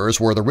murderers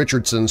were the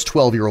Richardsons'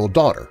 12-year-old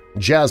daughter,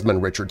 Jasmine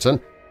Richardson,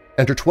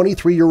 and her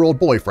 23-year-old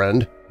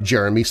boyfriend,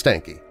 Jeremy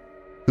Stanky,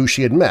 who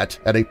she had met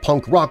at a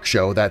punk rock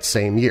show that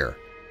same year.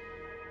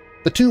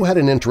 The two had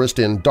an interest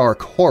in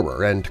dark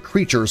horror and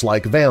creatures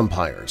like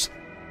vampires.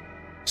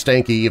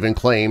 Stanky even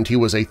claimed he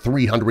was a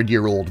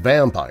 300-year-old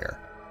vampire.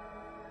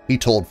 He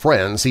told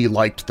friends he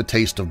liked the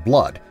taste of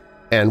blood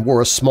and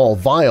wore a small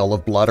vial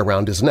of blood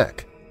around his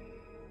neck.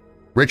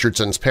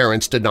 Richardson's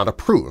parents did not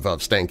approve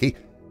of Stanky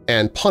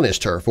and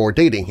punished her for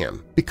dating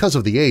him because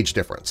of the age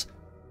difference.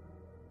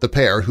 The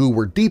pair, who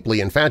were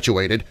deeply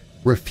infatuated,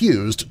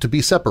 refused to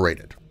be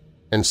separated,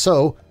 and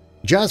so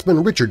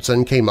Jasmine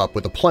Richardson came up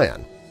with a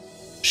plan.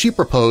 She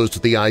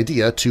proposed the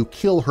idea to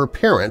kill her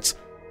parents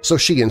so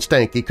she and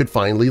Stanky could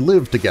finally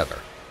live together.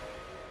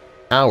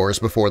 Hours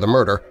before the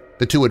murder,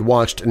 the two had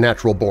watched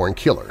Natural-Born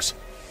Killers.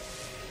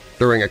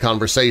 During a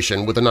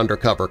conversation with an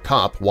undercover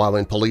cop while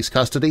in police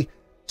custody,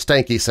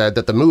 Stanky said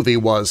that the movie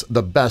was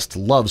the best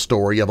love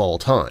story of all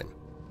time.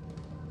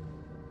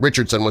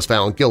 Richardson was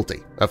found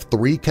guilty of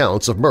 3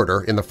 counts of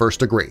murder in the first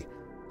degree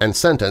and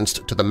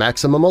sentenced to the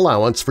maximum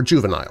allowance for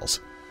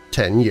juveniles,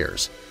 10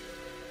 years.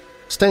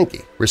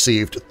 Stanky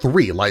received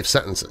 3 life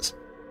sentences.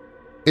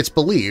 It's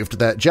believed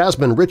that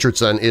Jasmine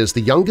Richardson is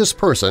the youngest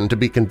person to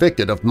be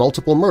convicted of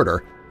multiple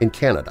murder in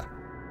Canada.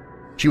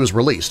 She was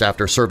released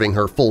after serving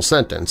her full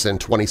sentence in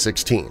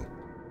 2016.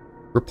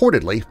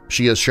 Reportedly,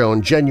 she has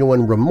shown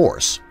genuine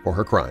remorse for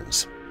her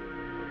crimes.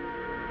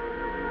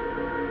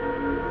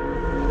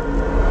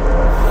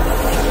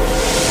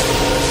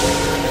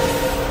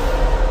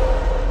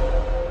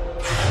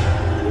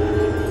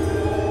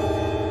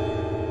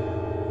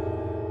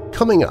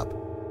 Coming up,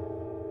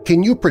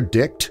 can you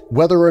predict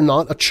whether or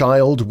not a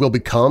child will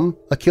become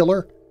a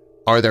killer?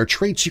 Are there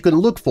traits you can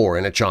look for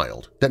in a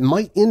child that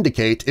might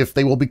indicate if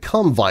they will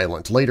become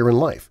violent later in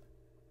life?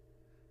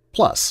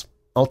 Plus,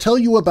 I'll tell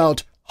you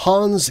about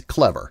Hans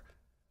Clever,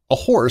 a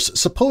horse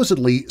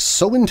supposedly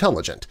so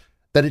intelligent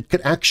that it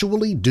could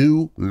actually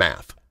do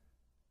math.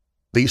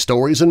 These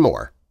stories and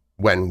more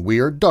when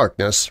Weird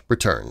Darkness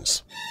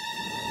returns.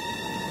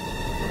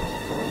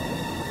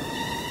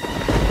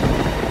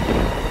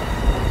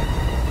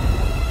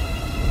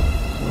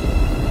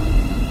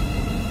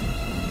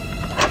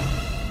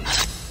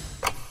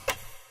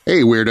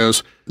 Hey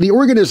Weirdos! The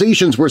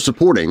organizations we're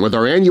supporting with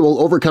our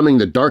annual Overcoming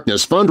the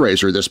Darkness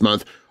fundraiser this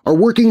month are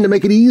working to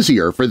make it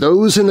easier for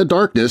those in the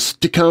darkness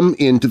to come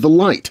into the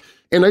light.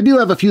 And I do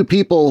have a few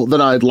people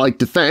that I'd like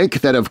to thank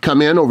that have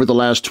come in over the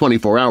last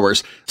 24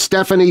 hours.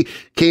 Stephanie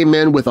came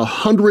in with a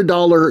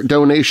 $100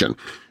 donation.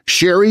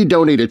 Sherry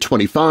donated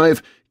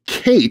 $25.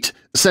 Kate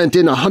sent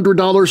in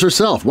 $100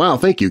 herself. Wow,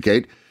 thank you,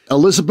 Kate.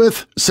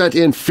 Elizabeth sent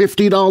in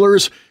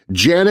 $50.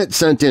 Janet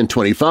sent in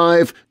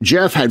 $25.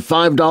 Jeff had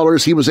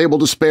 $5 he was able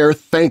to spare.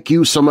 Thank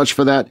you so much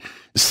for that.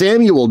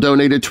 Samuel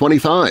donated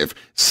 $25.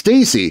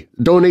 Stacy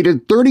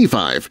donated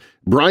 $35.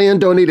 Brian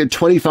donated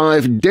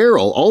 $25.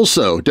 Daryl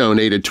also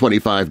donated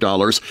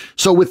 $25.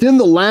 So within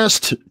the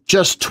last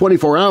just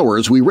 24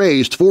 hours, we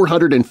raised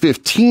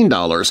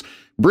 $415,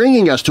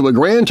 bringing us to a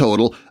grand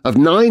total of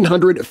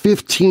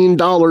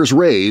 $915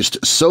 raised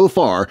so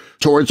far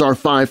towards our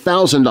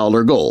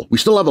 $5,000 goal. We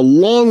still have a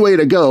long way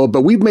to go,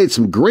 but we've made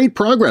some great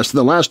progress in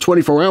the last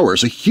 24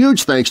 hours. A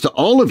huge thanks to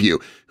all of you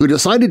who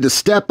decided to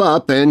step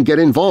up and get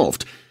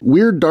involved.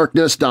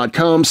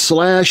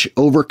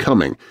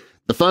 WeirdDarkness.com/overcoming.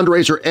 The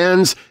fundraiser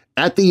ends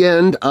at the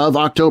end of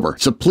October,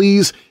 so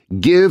please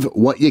give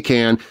what you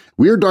can.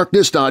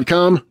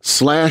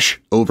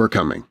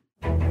 WeirdDarkness.com/overcoming.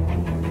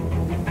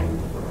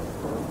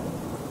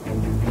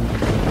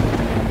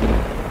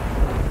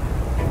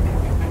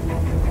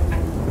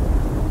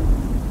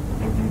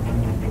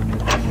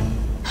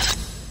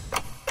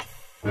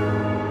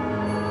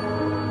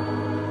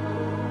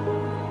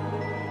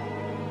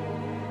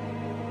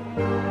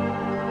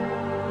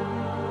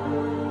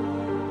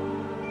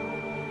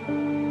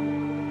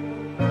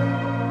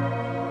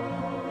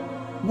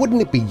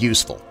 Wouldn't it be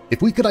useful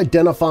if we could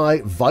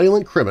identify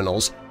violent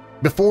criminals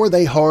before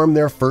they harm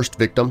their first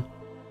victim?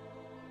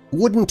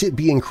 Wouldn't it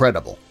be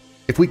incredible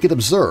if we could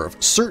observe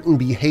certain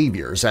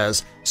behaviors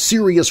as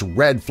serious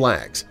red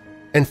flags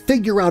and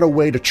figure out a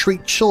way to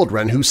treat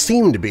children who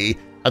seem to be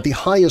at the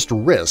highest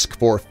risk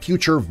for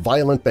future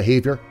violent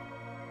behavior?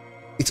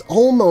 It's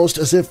almost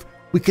as if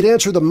we could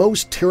answer the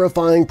most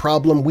terrifying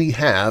problem we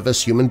have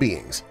as human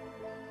beings.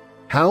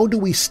 How do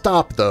we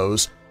stop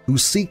those who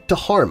seek to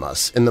harm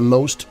us in the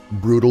most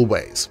brutal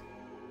ways?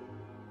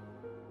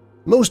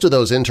 Most of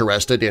those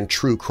interested in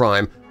true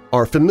crime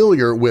are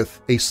familiar with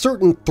a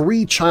certain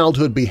 3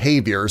 childhood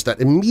behaviors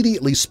that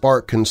immediately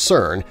spark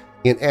concern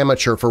in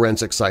amateur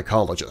forensic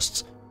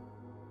psychologists.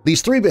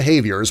 These 3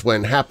 behaviors,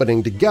 when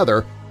happening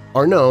together,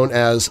 are known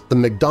as the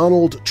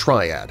McDonald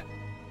Triad.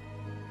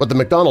 What the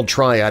McDonald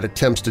Triad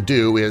attempts to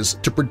do is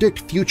to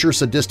predict future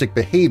sadistic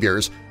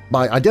behaviors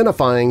by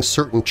identifying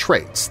certain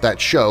traits that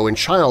show in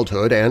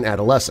childhood and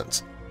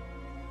adolescence.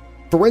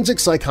 Forensic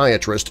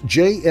psychiatrist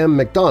J.M.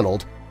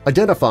 McDonald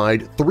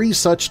identified 3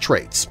 such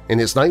traits in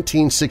his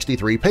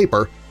 1963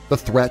 paper, The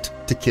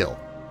Threat to Kill.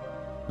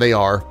 They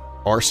are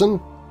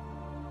arson,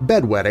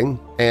 bedwetting,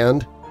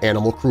 and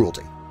animal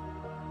cruelty.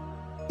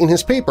 In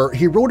his paper,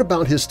 he wrote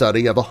about his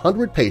study of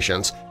 100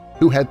 patients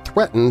who had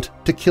threatened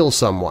to kill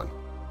someone.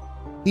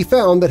 He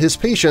found that his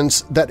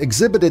patients that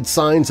exhibited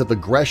signs of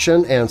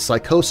aggression and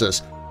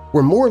psychosis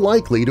were more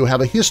likely to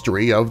have a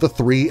history of the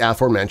 3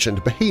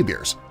 aforementioned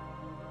behaviors.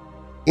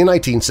 In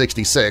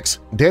 1966,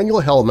 Daniel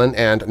Hellman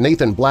and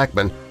Nathan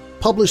Blackman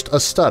published a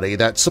study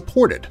that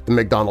supported the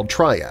McDonald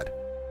triad.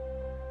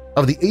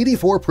 Of the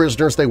 84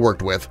 prisoners they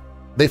worked with,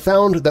 they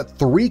found that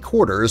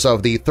 3/4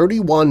 of the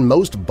 31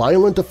 most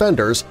violent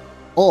offenders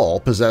all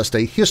possessed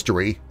a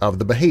history of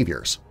the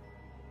behaviors.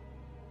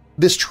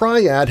 This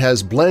triad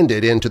has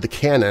blended into the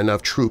canon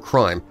of true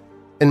crime,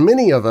 and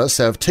many of us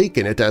have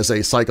taken it as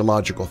a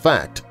psychological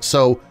fact.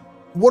 So,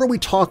 what are we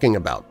talking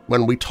about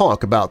when we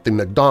talk about the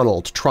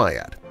McDonald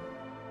triad?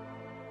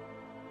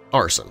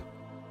 Arson.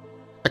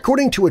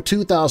 According to a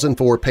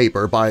 2004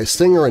 paper by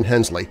Singer and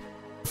Hensley,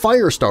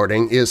 fire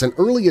starting is an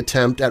early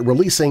attempt at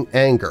releasing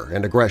anger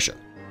and aggression.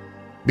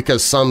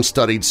 Because some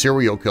studied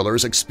serial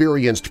killers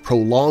experienced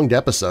prolonged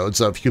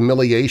episodes of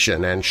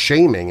humiliation and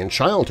shaming in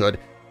childhood,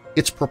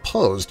 it's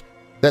proposed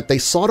that they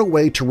sought a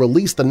way to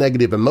release the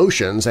negative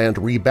emotions and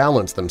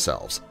rebalance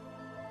themselves.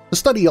 The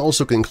study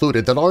also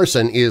concluded that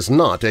arson is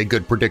not a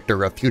good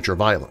predictor of future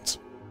violence.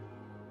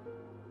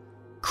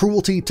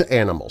 Cruelty to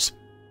animals.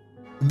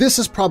 This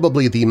is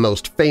probably the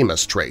most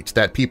famous trait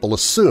that people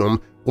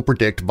assume will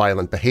predict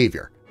violent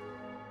behavior.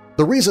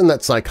 The reason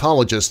that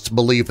psychologists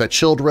believe that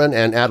children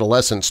and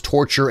adolescents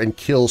torture and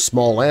kill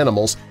small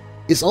animals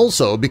is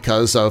also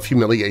because of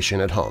humiliation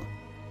at home.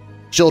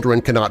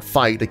 Children cannot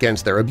fight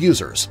against their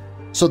abusers,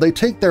 so they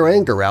take their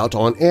anger out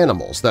on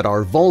animals that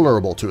are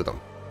vulnerable to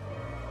them.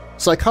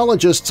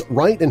 Psychologists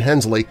Wright and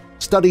Hensley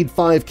studied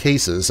 5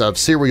 cases of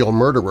serial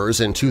murderers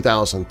in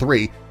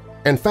 2003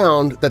 and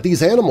found that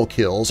these animal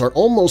kills are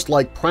almost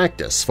like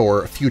practice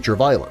for future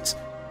violence.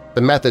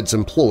 The methods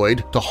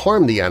employed to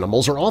harm the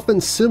animals are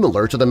often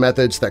similar to the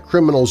methods that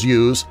criminals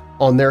use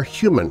on their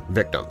human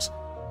victims.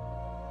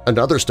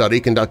 Another study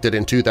conducted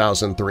in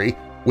 2003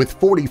 with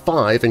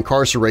 45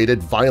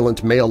 incarcerated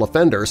violent male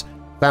offenders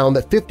found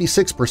that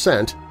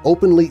 56%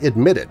 openly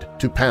admitted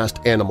to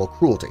past animal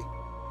cruelty.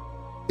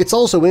 It's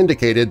also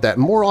indicated that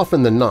more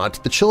often than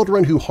not, the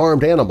children who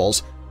harmed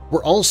animals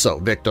were also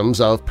victims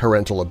of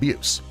parental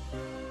abuse.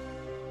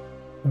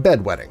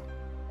 Bedwetting.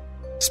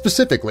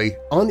 Specifically,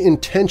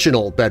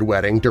 unintentional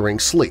bedwetting during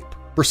sleep,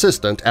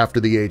 persistent after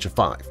the age of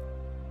 5.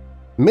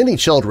 Many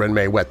children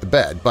may wet the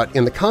bed, but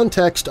in the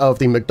context of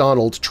the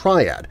McDonald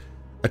triad,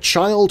 a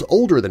child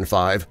older than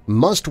 5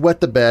 must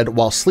wet the bed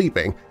while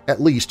sleeping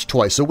at least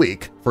twice a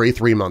week for a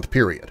 3-month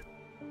period.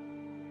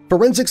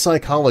 Forensic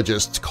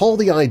psychologists call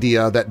the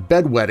idea that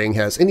bedwetting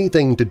has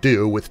anything to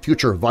do with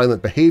future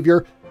violent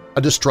behavior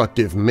a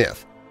destructive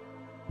myth.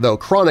 Though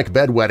chronic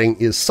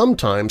bedwetting is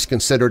sometimes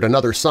considered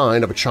another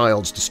sign of a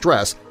child's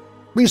distress,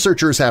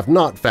 researchers have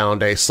not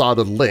found a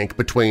solid link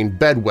between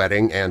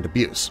bedwetting and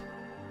abuse.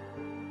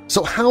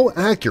 So how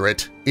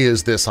accurate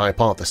is this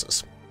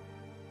hypothesis?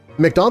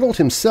 McDonald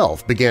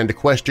himself began to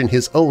question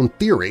his own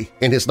theory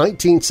in his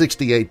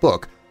 1968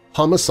 book,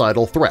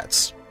 Homicidal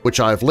Threats, which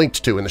I've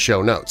linked to in the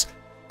show notes,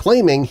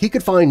 claiming he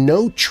could find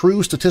no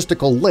true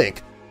statistical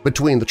link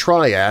between the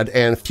triad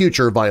and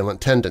future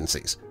violent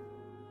tendencies.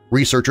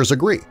 Researchers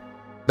agree.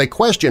 They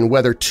question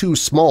whether 2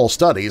 small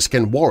studies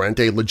can warrant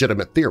a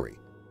legitimate theory.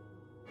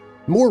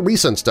 More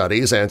recent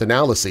studies and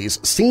analyses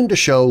seem to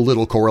show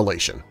little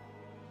correlation.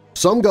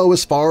 Some go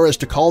as far as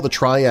to call the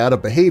triad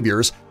of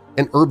behaviors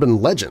an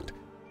urban legend.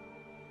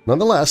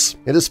 Nonetheless,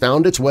 it has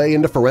found its way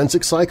into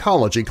forensic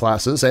psychology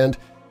classes and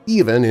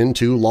even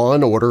into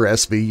Law & Order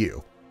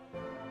SVU.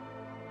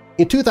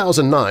 In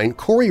 2009,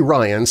 Corey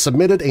Ryan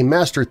submitted a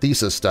master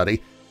thesis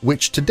study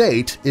which to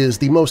date is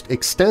the most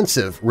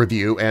extensive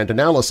review and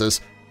analysis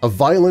of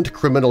violent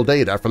criminal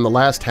data from the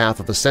last half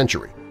of a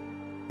century,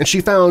 and she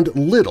found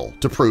little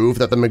to prove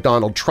that the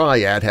McDonald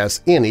triad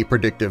has any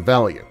predictive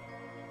value.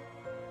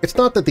 It's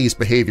not that these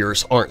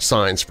behaviors aren't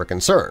signs for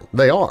concern,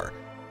 they are,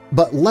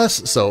 but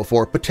less so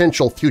for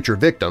potential future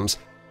victims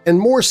and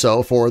more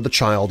so for the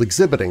child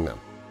exhibiting them.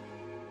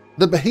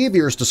 The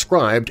behaviors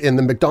described in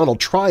the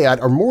McDonald triad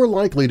are more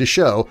likely to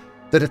show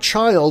that a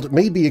child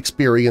may be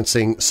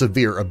experiencing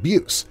severe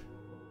abuse.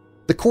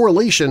 The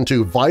correlation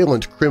to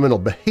violent criminal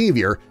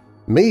behavior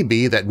may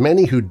be that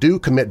many who do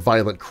commit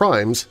violent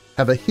crimes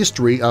have a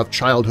history of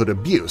childhood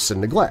abuse and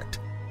neglect.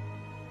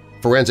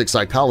 Forensic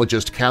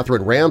psychologist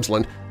Catherine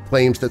Ramsland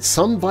claims that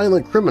some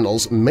violent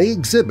criminals may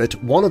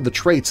exhibit one of the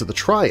traits of the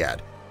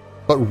triad,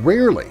 but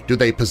rarely do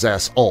they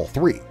possess all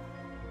 3.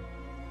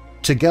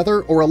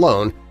 Together or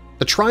alone,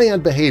 the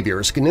triad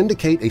behaviors can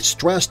indicate a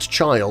stressed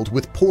child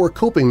with poor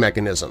coping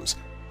mechanisms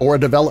or a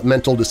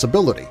developmental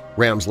disability,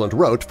 Ramsland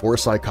wrote for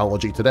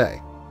Psychology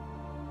Today.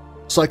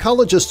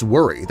 Psychologists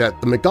worry that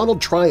the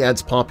McDonald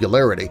triad's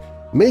popularity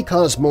may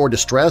cause more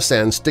distress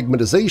and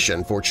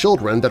stigmatization for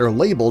children that are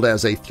labeled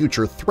as a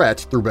future threat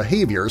through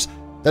behaviors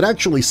that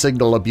actually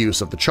signal abuse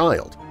of the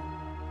child.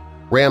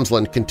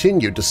 Ramsland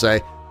continued to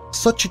say,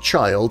 "Such a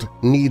child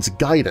needs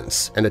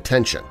guidance and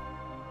attention.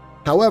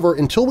 However,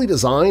 until we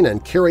design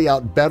and carry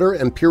out better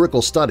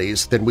empirical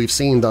studies than we've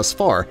seen thus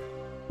far,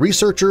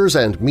 researchers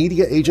and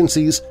media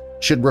agencies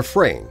should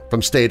refrain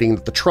from stating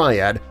that the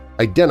triad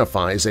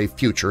identifies a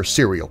future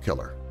serial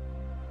killer."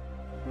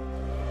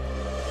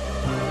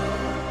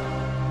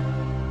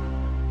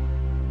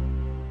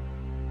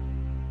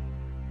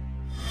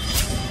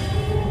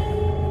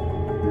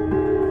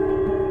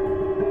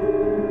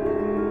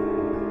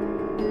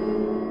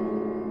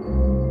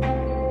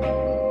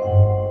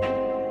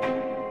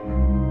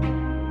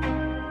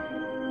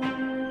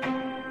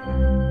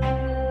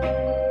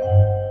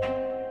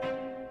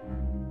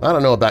 I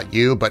don't know about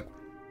you, but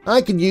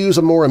I could use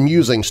a more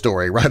amusing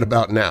story right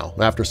about now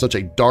after such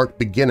a dark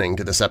beginning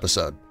to this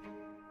episode.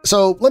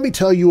 So let me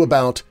tell you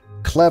about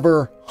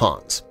Clever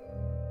Hans.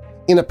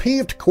 In a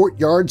paved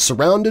courtyard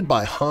surrounded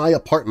by high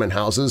apartment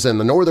houses in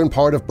the northern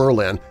part of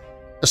Berlin,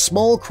 a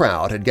small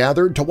crowd had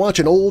gathered to watch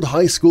an old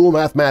high school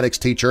mathematics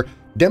teacher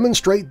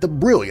demonstrate the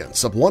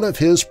brilliance of one of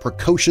his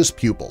precocious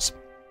pupils.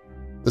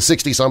 The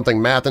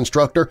 60-something math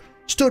instructor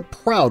stood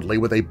proudly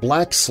with a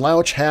black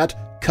slouch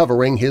hat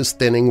covering his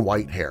thinning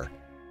white hair.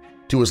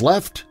 To his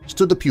left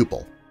stood the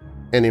pupil,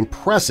 an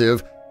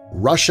impressive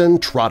Russian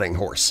trotting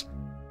horse.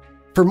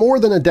 For more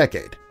than a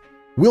decade,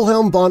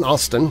 Wilhelm von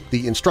Osten,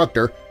 the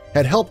instructor,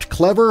 had helped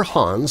Clever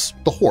Hans,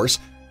 the horse,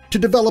 to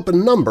develop a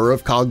number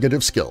of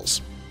cognitive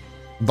skills.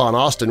 Von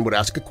Osten would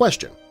ask a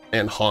question,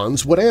 and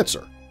Hans would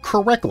answer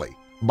correctly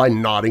by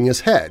nodding his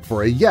head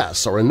for a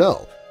yes or a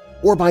no,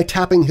 or by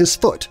tapping his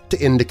foot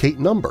to indicate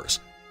numbers.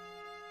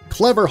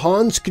 Clever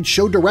Hans could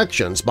show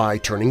directions by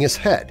turning his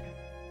head,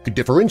 could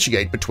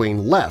differentiate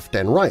between left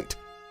and right,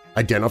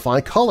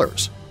 identify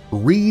colors,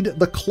 read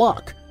the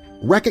clock,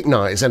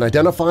 recognize and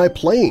identify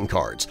playing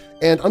cards,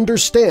 and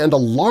understand a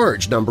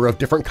large number of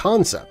different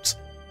concepts.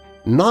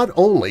 Not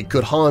only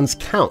could Hans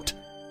count,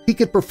 he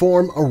could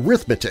perform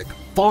arithmetic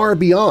far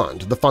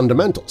beyond the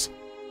fundamentals.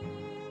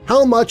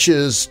 "How much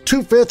is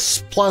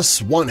 2/5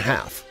 plus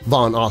 1/2?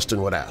 Von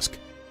Osten would ask.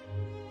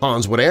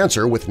 Hans would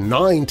answer with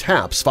 9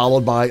 taps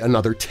followed by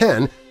another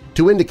 10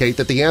 to indicate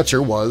that the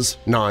answer was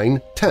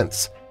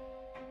 9/10.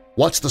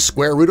 "What's the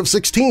square root of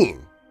 16?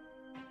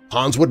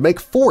 Hans would make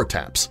 4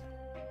 taps.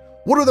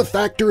 "What are the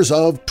factors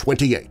of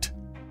 28?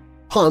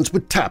 Hans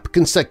would tap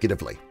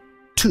consecutively.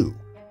 2,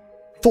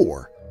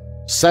 4,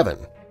 7,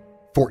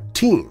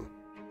 14,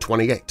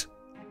 28.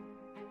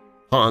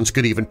 Hans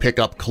could even pick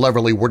up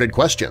cleverly worded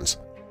questions.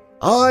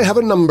 "I have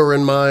a number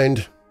in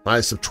mind.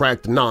 I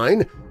subtract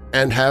 9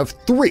 and have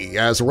 3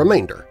 as a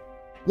remainder.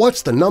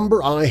 What's the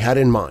number I had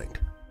in mind?"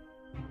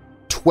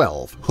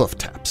 12 hoof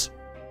taps.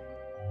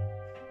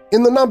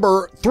 "In the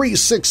number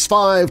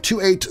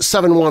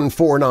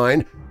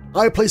 365287149,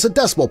 I place a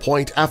decimal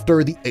point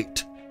after the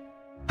 8.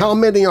 How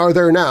many are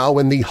there now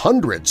in the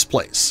hundreds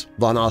place?"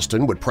 Von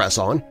Osten would press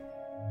on.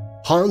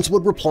 Hans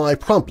would reply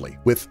promptly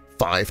with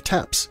 5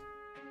 taps.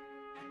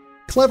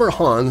 Clever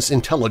Hans'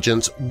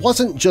 intelligence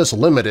wasn't just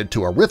limited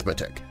to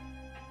arithmetic.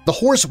 The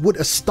horse would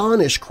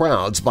astonish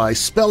crowds by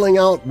spelling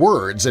out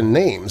words and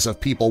names of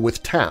people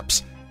with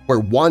taps, where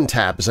 1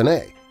 tap is an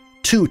A,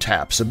 2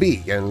 taps a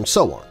B, and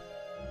so on.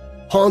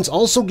 Hans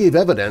also gave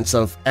evidence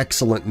of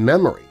excellent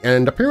memory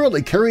and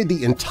apparently carried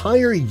the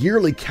entire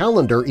yearly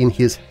calendar in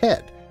his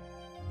head.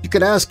 You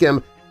could ask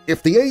him,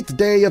 if the 8th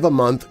day of a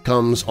month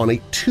comes on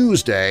a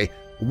Tuesday,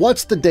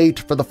 what's the date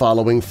for the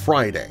following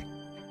Friday?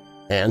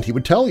 And he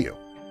would tell you.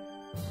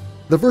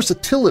 The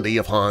versatility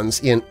of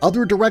Hans in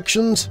other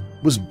directions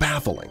was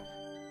baffling.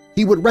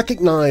 He would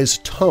recognize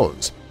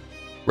tones,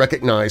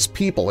 recognize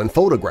people in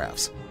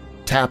photographs,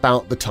 tap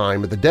out the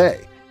time of the day,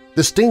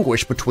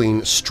 distinguish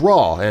between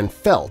straw and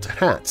felt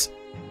hats,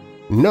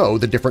 know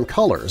the different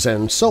colors,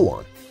 and so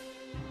on.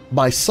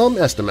 By some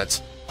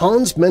estimates,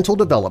 Hans' mental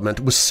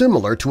development was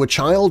similar to a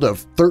child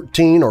of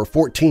 13 or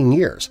 14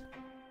 years.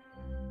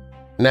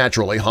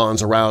 Naturally,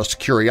 Hans aroused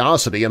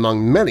curiosity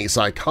among many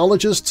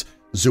psychologists,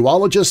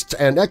 zoologists,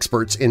 and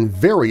experts in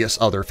various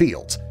other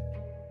fields.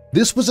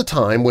 This was a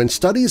time when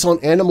studies on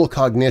animal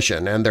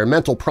cognition and their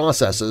mental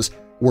processes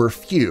were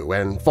few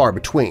and far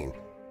between.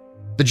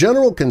 The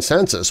general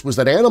consensus was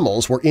that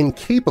animals were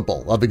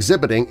incapable of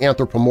exhibiting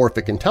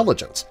anthropomorphic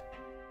intelligence.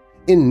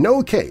 In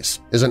no case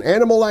is an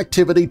animal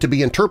activity to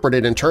be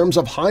interpreted in terms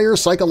of higher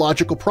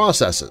psychological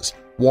processes,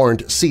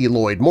 warned C.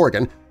 Lloyd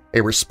Morgan,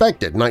 a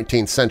respected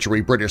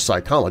 19th-century British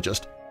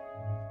psychologist.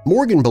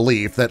 Morgan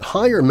believed that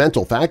higher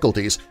mental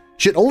faculties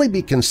should only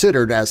be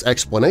considered as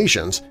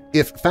explanations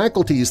if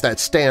faculties that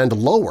stand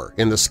lower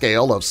in the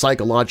scale of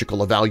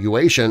psychological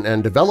evaluation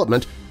and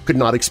development could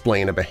not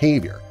explain a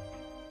behavior.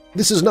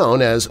 This is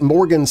known as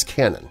Morgan's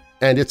canon,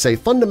 and it's a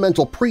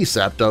fundamental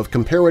precept of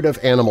comparative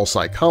animal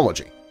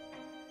psychology.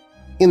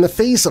 In the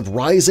face of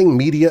rising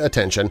media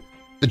attention,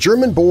 the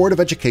German Board of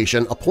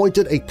Education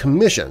appointed a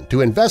commission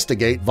to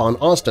investigate von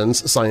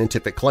Osten's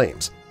scientific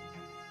claims.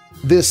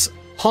 This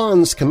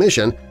Hans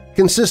Commission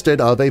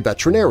consisted of a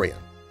veterinarian,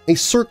 a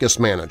circus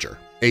manager,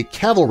 a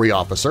cavalry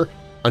officer,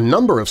 a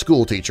number of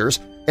schoolteachers,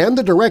 and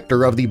the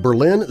director of the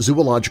Berlin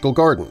Zoological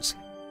Gardens.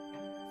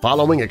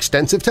 Following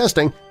extensive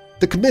testing,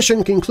 the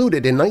commission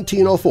concluded in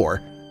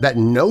 1904 that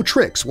no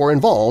tricks were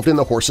involved in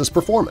the horse's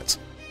performance.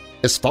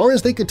 As far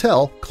as they could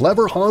tell,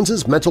 Clever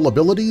Hans's mental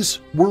abilities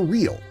were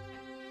real.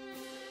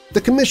 The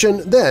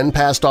commission then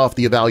passed off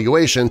the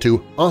evaluation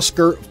to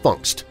Oskar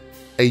Funkst,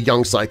 a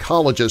young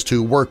psychologist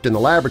who worked in the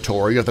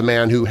laboratory of the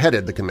man who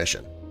headed the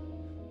commission.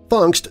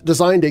 Funkst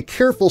designed a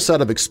careful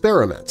set of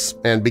experiments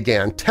and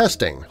began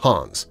testing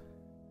Hans.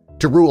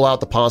 To rule out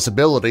the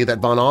possibility that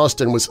von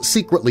Osten was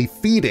secretly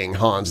feeding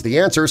Hans the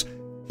answers,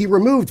 he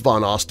removed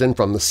von Osten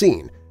from the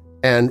scene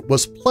and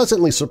was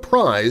pleasantly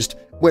surprised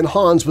when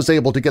Hans was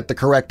able to get the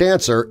correct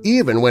answer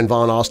even when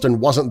von Osten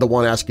wasn't the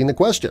one asking the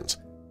questions.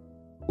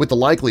 With the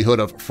likelihood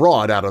of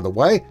fraud out of the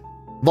way,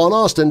 von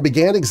Osten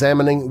began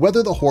examining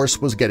whether the horse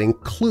was getting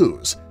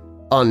clues,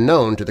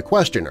 unknown to the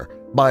questioner,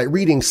 by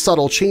reading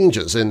subtle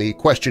changes in the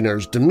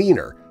questioner's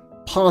demeanor,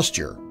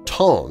 posture,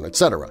 tone,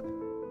 etc.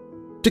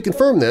 To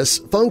confirm this,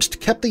 Fungst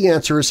kept the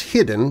answers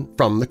hidden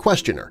from the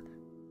questioner.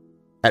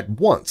 At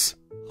once,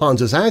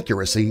 Hans's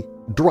accuracy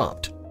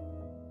dropped.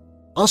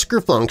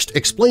 Oscar Fungst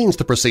explains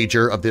the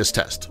procedure of this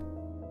test.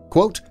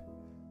 Quote,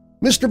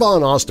 "Mr.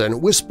 von Osten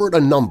whispered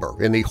a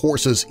number in the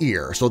horse's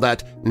ear so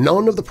that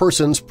none of the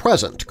persons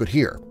present could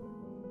hear.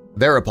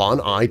 Thereupon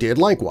I did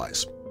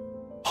likewise.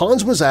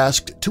 Hans was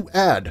asked to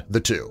add the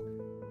two.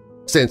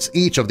 Since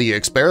each of the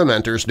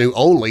experimenters knew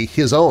only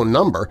his own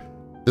number,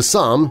 the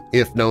sum,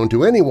 if known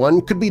to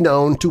anyone, could be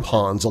known to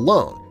Hans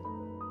alone.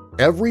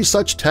 Every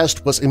such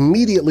test was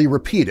immediately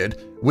repeated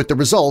with the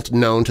result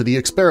known to the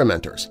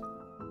experimenters.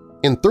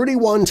 In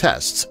 31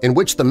 tests in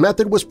which the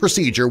method was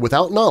procedure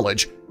without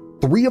knowledge,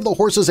 3 of the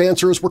horse's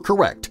answers were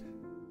correct,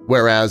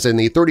 whereas in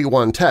the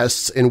 31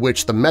 tests in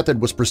which the method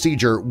was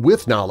procedure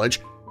with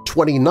knowledge,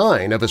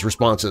 29 of his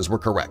responses were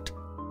correct.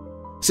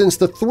 Since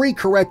the 3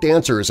 correct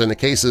answers in the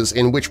cases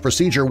in which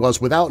procedure was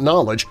without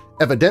knowledge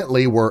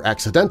evidently were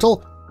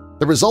accidental,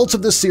 the results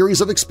of this series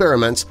of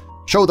experiments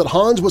show that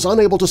Hans was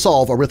unable to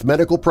solve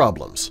arithmetical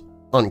problems."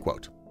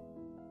 Unquote.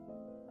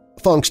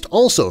 Fungst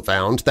also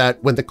found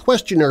that when the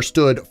questioner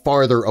stood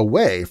farther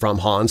away from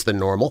Hans than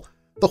normal,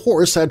 the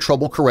horse had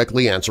trouble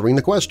correctly answering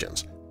the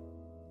questions.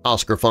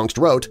 Oscar Fungst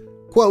wrote,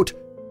 quote,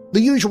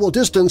 "The usual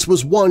distance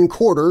was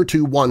 1/4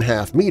 to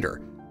 1/2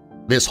 meter.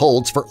 This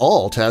holds for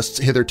all tests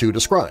hitherto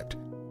described.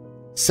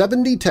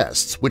 70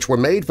 tests which were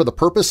made for the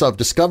purpose of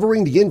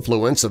discovering the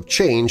influence of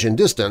change in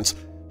distance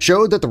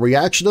showed that the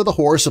reaction of the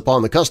horse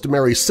upon the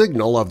customary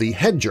signal of the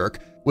head jerk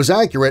was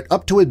accurate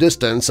up to a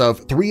distance of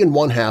 3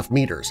 1/2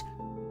 meters.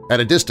 At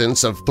a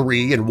distance of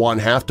 3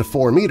 1/2 to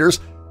 4 meters,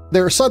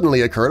 there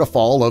suddenly occurred a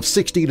fall of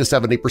 60 to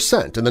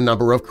 70% in the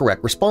number of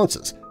correct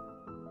responses.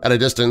 At a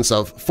distance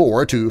of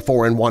 4 to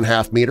 4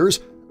 1/2 meters,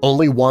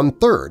 only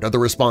 1/3 of the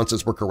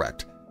responses were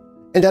correct.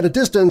 And at a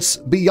distance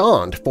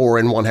beyond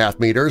 4 1/2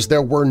 meters,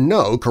 there were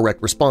no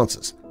correct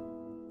responses.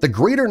 The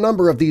greater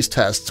number of these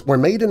tests were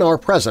made in our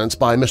presence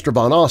by Mr.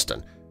 von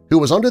Osten, who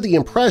was under the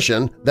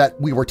impression that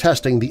we were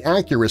testing the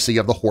accuracy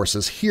of the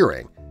horse's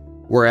hearing,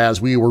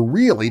 whereas we were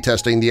really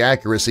testing the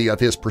accuracy of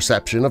his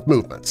perception of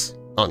movements."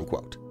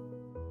 Unquote.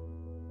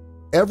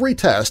 Every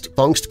test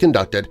Fungst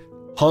conducted,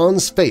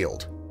 Hans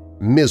failed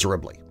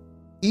miserably.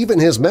 Even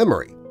his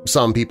memory —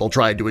 some people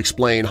tried to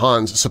explain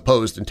Hans'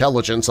 supposed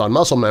intelligence on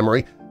muscle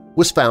memory —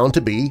 was found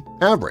to be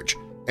average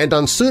and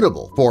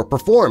unsuitable for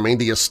performing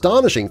the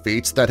astonishing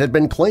feats that had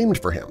been claimed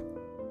for him.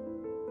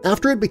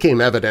 After it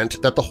became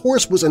evident that the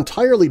horse was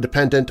entirely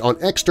dependent on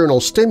external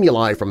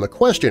stimuli from the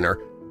questioner,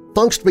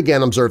 Fungst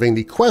began observing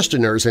the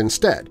questioners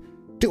instead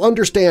to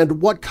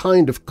understand what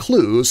kind of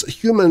clues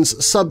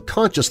humans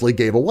subconsciously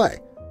gave away.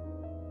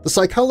 The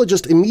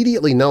psychologist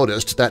immediately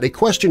noticed that a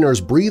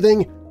questioner's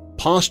breathing,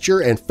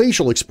 posture, and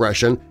facial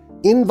expression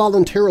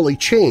involuntarily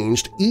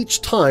changed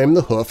each time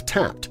the hoof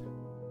tapped.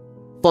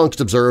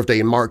 Fungst observed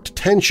a marked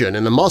tension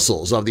in the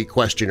muscles of the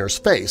questioner's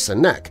face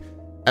and neck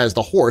as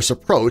the horse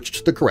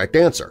approached the correct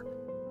answer.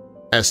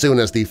 As soon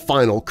as the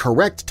final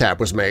correct tap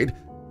was made,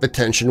 the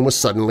tension was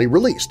suddenly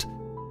released.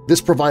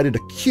 This provided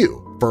a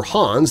cue for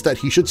Hans that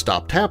he should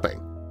stop tapping.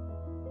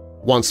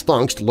 Once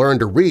Fungst learned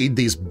to read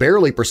these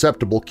barely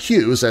perceptible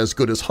cues as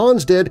good as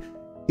Hans did,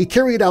 he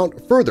carried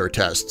out further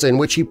tests in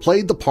which he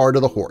played the part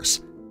of the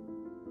horse.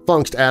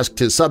 Fungst asked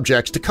his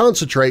subjects to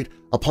concentrate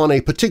upon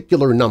a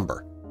particular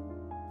number.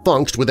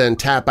 Fungst would then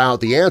tap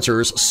out the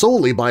answers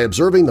solely by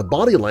observing the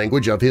body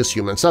language of his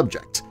human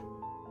subjects.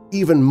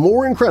 Even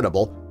more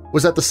incredible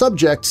was that the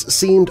subjects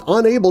seemed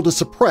unable to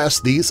suppress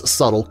these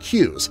subtle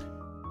cues,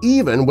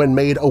 even when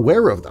made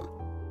aware of them.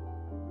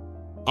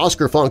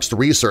 Oscar Fungst's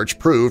research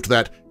proved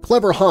that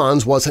Clever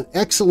Hans was an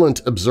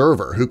excellent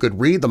observer who could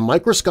read the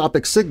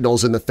microscopic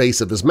signals in the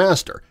face of his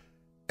master,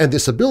 and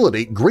this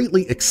ability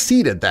greatly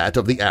exceeded that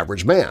of the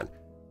average man.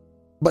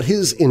 But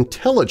his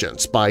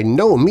intelligence by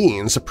no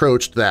means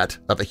approached that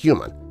of a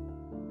human.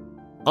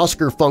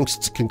 Oscar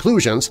Fungst's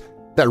conclusions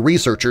that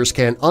researchers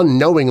can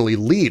unknowingly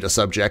lead a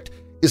subject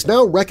is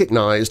now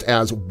recognized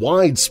as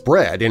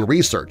widespread in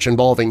research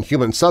involving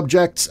human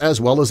subjects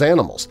as well as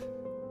animals.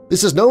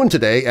 This is known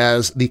today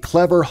as the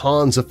Clever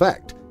Hans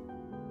effect.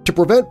 To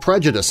prevent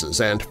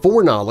prejudices and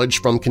foreknowledge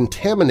from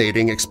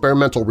contaminating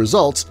experimental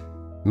results,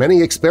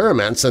 many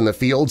experiments in the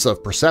fields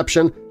of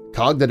perception,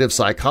 cognitive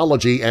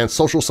psychology, and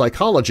social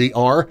psychology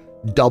are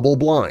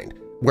double-blind,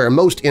 where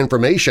most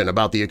information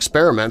about the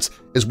experiments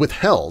is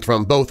withheld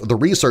from both the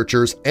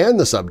researchers and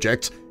the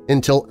subjects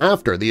until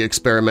after the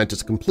experiment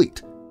is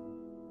complete.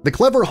 The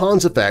Clever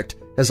Hans effect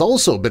has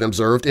also been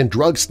observed in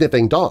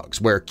drug-sniffing dogs,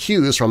 where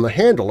cues from the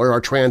handler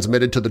are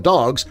transmitted to the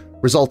dogs,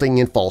 resulting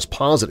in false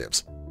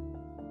positives.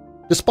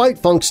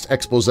 Despite Fungst's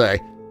exposé,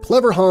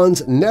 Clever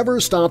Hans never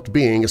stopped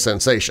being a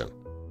sensation.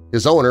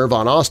 His owner,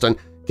 von Osten,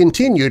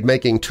 continued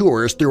making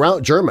tours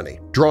throughout Germany,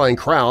 drawing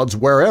crowds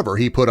wherever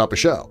he put up a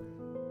show.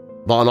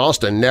 Von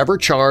Osten never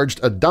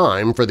charged a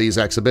dime for these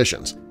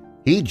exhibitions.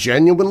 He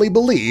genuinely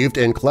believed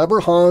in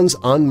Clever Hans'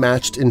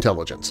 unmatched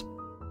intelligence.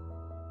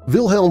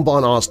 Wilhelm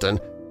von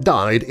Osten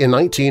died in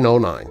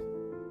 1909,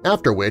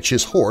 after which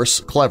his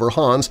horse, Clever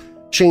Hans,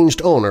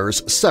 changed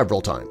owners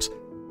several times,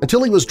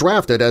 until he was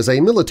drafted as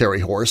a military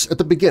horse at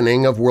the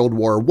beginning of World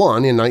War I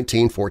in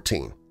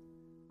 1914.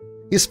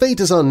 His fate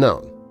is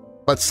unknown,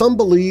 but some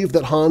believe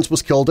that Hans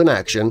was killed in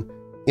action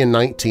in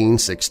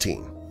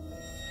 1916.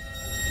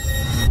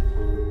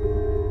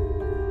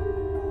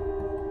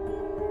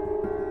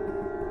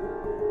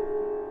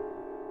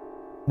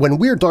 When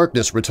Weird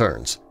Darkness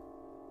returns,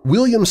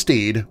 William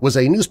Stead was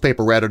a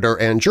newspaper editor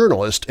and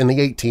journalist in the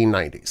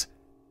 1890s.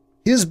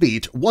 His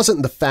beat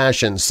wasn't the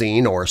fashion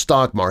scene or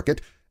stock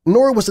market,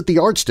 nor was it the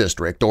arts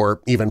district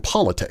or even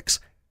politics.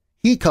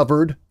 He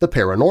covered the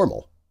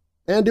paranormal.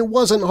 And it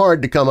wasn't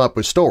hard to come up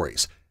with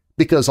stories,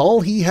 because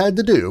all he had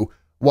to do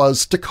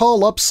was to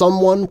call up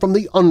someone from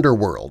the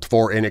underworld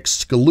for an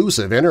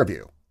exclusive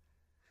interview.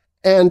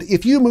 And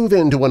if you move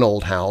into an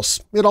old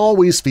house, it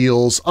always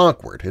feels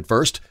awkward at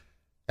first.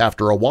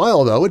 After a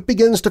while, though, it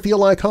begins to feel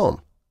like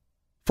home.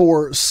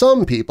 For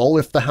some people,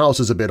 if the house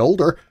is a bit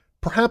older,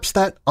 perhaps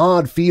that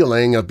odd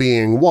feeling of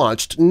being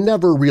watched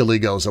never really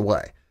goes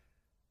away.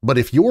 But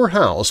if your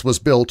house was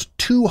built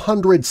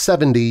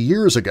 270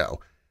 years ago,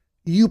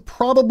 you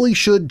probably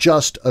should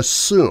just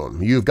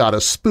assume you've got a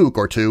spook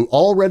or two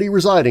already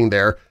residing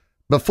there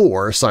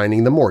before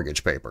signing the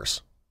mortgage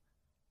papers.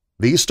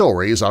 These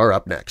stories are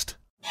up next.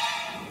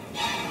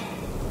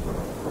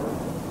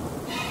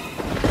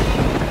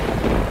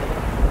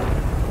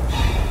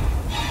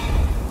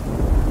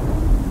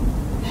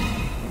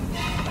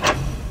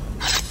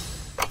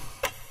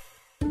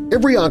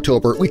 Every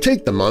October, we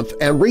take the month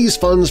and raise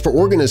funds for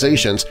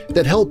organizations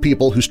that help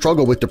people who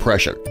struggle with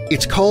depression.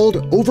 It's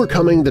called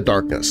Overcoming the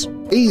Darkness.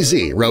 AZ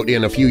wrote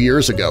in a few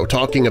years ago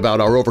talking about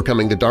our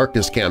Overcoming the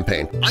Darkness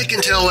campaign. I can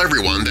tell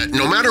everyone that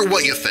no matter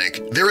what you think,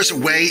 there is a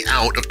way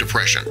out of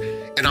depression,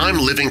 and I'm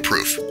living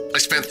proof. I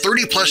spent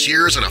 30-plus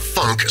years in a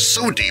funk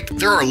so deep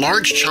there are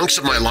large chunks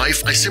of my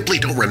life I simply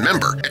don't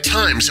remember. At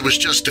times, it was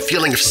just a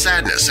feeling of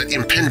sadness and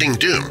impending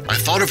doom. I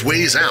thought of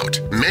ways out,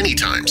 many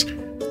times.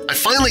 I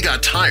finally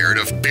got tired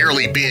of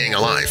barely being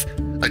alive.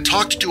 I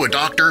talked to a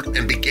doctor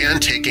and began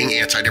taking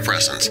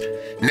antidepressants.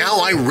 Now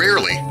I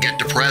rarely get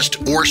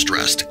depressed or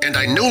stressed, and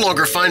I no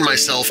longer find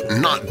myself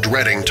not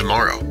dreading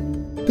tomorrow.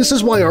 This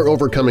is why our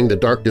Overcoming the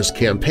Darkness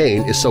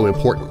campaign is so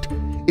important.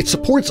 It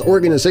supports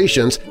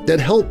organizations that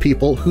help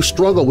people who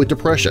struggle with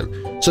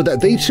depression so that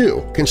they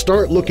too can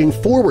start looking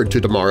forward to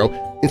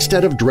tomorrow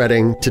instead of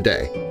dreading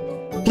today.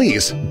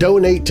 Please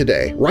donate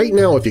today, right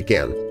now if you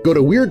can. Go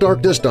to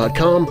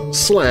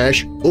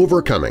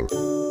WeirdDarkness.com/overcoming.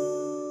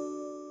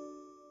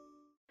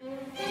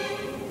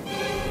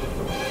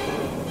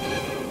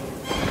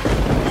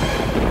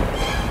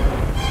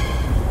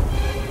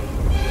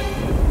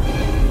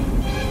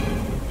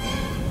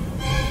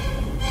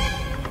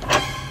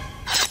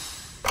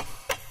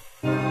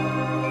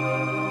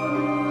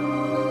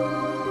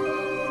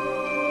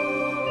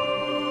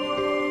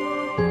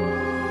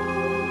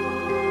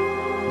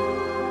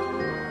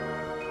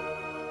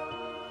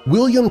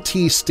 William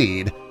T.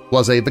 Stead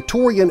was a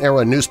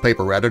Victorian-era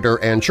newspaper editor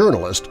and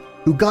journalist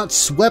who got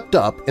swept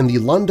up in the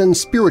London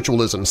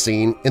spiritualism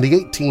scene in the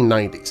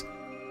 1890s.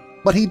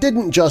 But he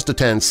didn't just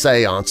attend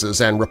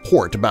seances and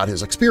report about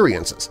his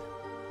experiences.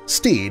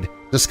 Stead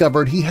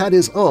discovered he had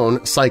his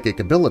own psychic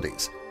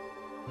abilities.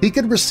 He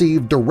could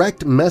receive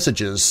direct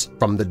messages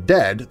from the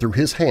dead through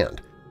his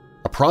hand,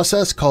 a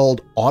process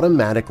called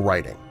automatic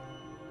writing.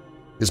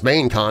 His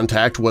main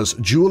contact was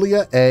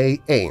Julia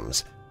A.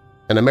 Ames,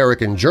 an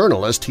American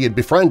journalist he had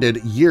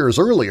befriended years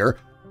earlier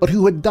but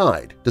who had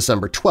died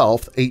December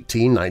 12,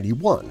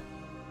 1891.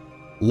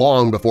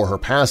 Long before her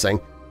passing,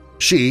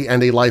 she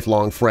and a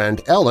lifelong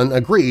friend, Ellen,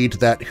 agreed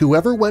that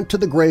whoever went to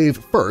the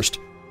grave first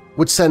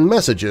would send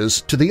messages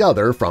to the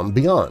other from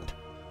beyond.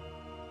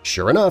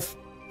 Sure enough,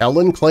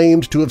 Ellen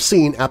claimed to have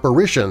seen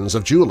apparitions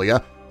of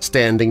Julia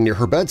standing near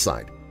her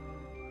bedside.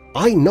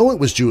 "I know it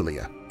was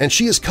Julia, and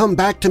she has come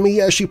back to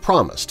me as she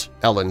promised,"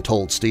 Ellen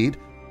told Stead,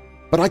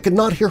 "but I could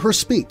not hear her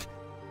speak.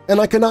 And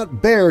I could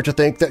not bear to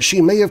think that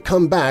she may have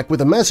come back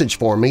with a message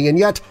for me, and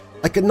yet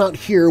I could not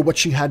hear what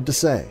she had to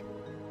say."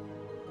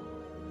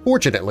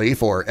 Fortunately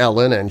for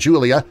Ellen and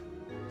Julia,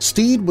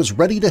 Stead was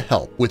ready to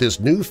help with his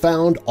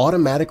newfound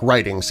automatic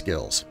writing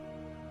skills.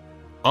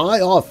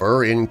 "I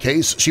offer, in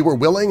case she were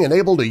willing and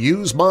able to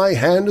use my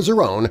hand as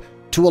her own,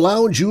 to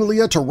allow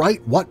Julia to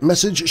write what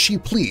message she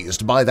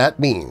pleased by that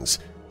means,"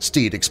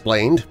 Stead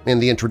explained in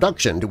the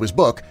introduction to his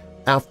book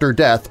After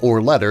Death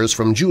or Letters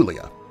from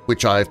Julia,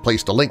 which I've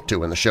placed a link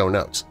to in the show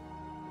notes.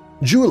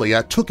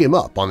 Julia took him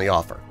up on the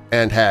offer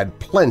and had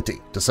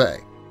plenty to say.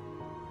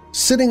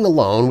 "Sitting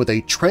alone with a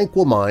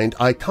tranquil mind,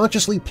 I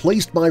consciously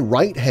placed my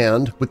right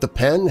hand with the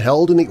pen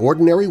held in the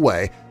ordinary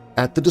way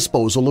at the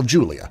disposal of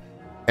Julia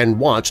and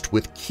watched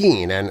with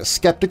keen and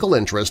skeptical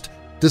interest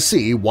to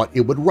see what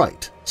it would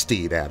write,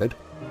 Stead added.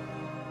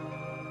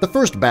 The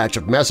first batch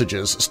of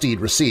messages Stead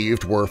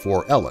received were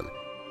for Ellen,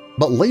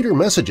 but later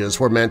messages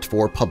were meant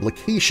for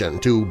publication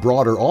to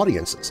broader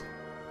audiences.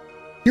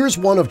 Here's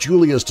one of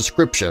Julia's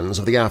descriptions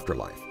of the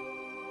afterlife.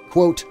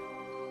 Quote,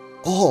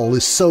 "All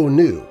is so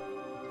new,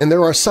 and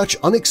there are such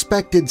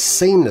unexpected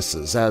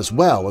samenesses as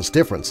well as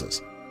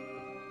differences.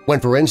 When,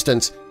 for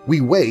instance,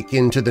 we wake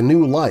into the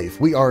new life,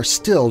 we are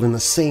still in the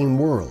same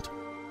world.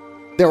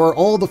 There are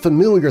all the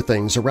familiar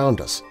things around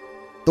us,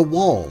 the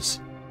walls,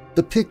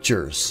 the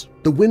pictures,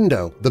 the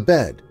window, the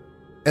bed,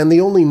 and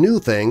the only new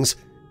things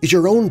is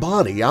your own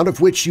body out of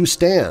which you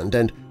stand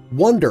and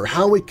wonder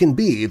how it can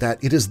be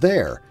that it is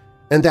there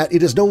and that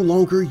it is no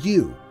longer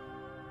you.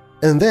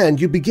 And then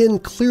you begin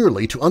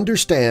clearly to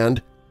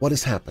understand what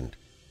has happened.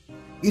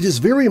 It is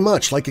very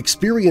much like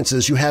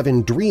experiences you have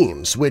in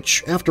dreams,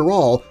 which, after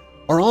all,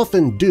 are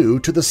often due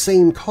to the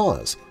same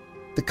cause,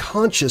 the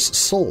conscious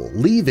soul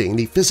leaving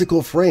the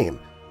physical frame,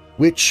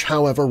 which,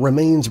 however,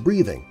 remains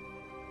breathing.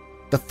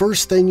 The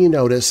first thing you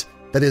notice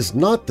that is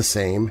not the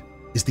same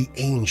is the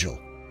angel.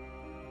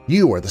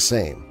 You are the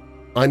same.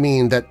 I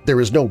mean that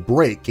there is no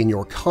break in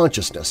your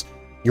consciousness,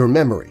 your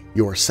memory,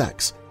 your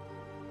sex.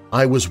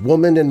 I was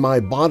woman in my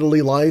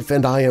bodily life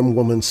and I am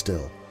woman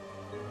still.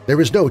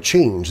 There is no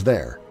change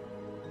there.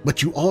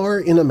 But you are,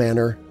 in a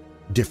manner,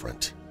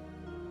 different."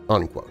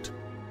 Unquote.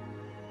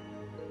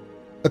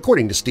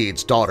 According to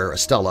Stead's daughter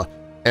Estella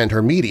and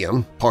her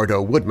medium,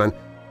 Pardo Woodman,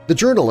 the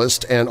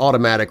journalist and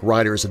automatic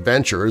writer's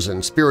adventures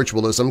in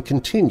spiritualism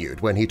continued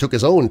when he took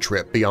his own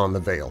trip beyond the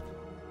veil.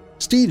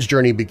 Stead's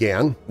journey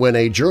began when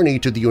a journey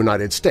to the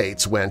United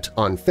States went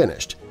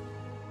unfinished.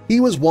 He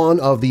was one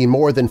of the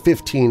more than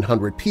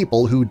 1,500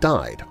 people who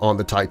died on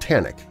the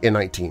Titanic in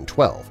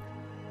 1912.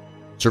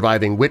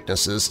 Surviving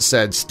witnesses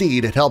said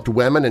Stead had helped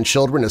women and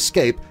children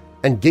escape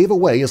and gave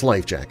away his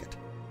life jacket.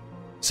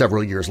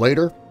 Several years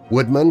later,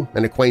 Woodman,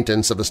 an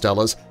acquaintance of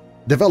Estella's,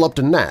 developed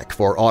a knack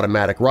for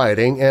automatic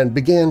writing and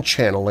began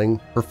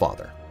channeling her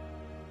father.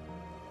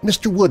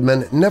 Mr.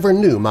 Woodman never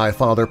knew my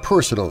father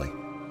personally,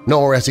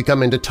 nor has he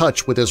come into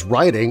touch with his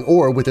writing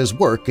or with his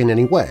work in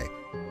any way,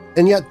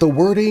 and yet the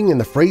wording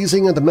and the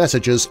phrasing of the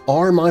messages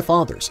are my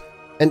father's,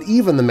 and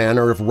even the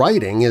manner of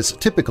writing is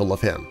typical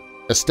of him,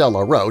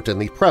 Estella wrote in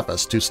the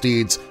preface to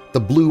Stead's The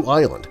Blue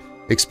Island,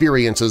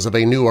 Experiences of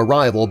a New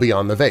Arrival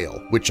Beyond the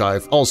Veil, which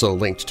I've also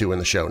linked to in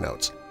the show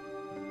notes.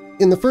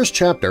 In the first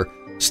chapter,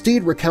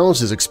 Stead recounts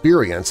his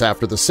experience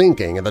after the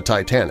sinking of the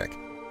Titanic.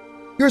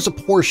 Here's a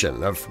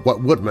portion of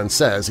what Woodman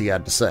says he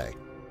had to say.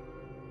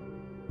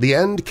 "The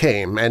end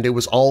came and it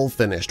was all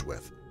finished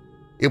with.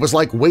 It was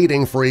like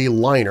waiting for a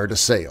liner to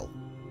sail.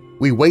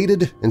 We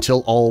waited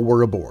until all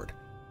were aboard.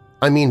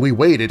 I mean, we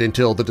waited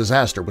until the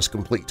disaster was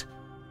complete.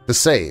 The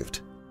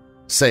saved,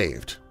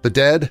 the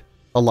dead,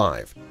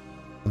 alive.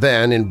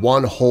 Then in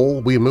one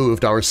whole we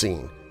moved our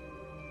scene.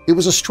 It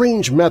was a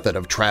strange method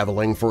of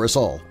traveling for us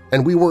all,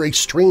 and we were a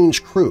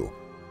strange crew,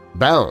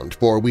 bound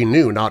for we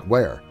knew not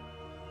where.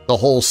 The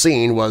whole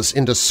scene was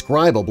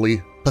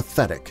indescribably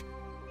pathetic.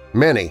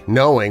 Many,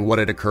 knowing what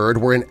had occurred,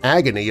 were in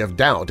agony of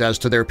doubt as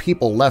to their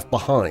people left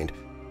behind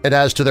and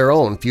as to their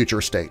own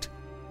future state.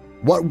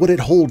 What would it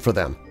hold for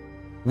them?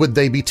 Would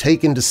they be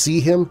taken to see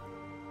him?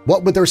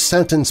 What would their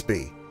sentence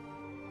be?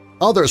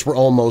 Others were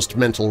almost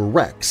mental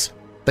wrecks.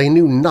 They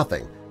knew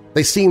nothing.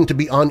 They seemed to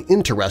be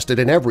uninterested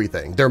in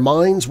everything. Their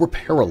minds were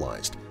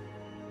paralyzed.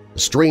 A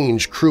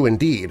strange crew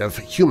indeed of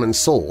human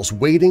souls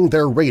waiting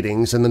their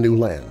ratings in the new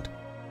land.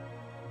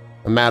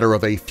 A matter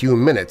of a few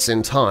minutes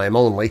in time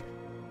only,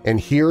 and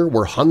here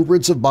were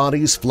hundreds of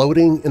bodies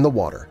floating in the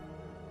water,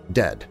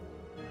 dead.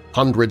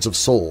 Hundreds of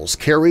souls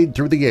carried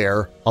through the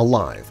air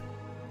alive.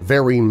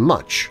 Very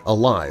much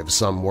alive,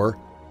 some were.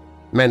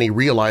 Many,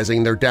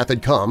 realizing their death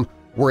had come,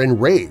 were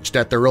enraged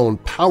at their own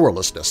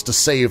powerlessness to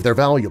save their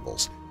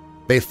valuables.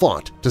 They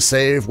fought to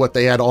save what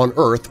they had on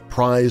Earth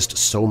prized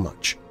so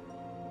much.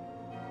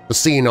 The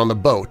scene on the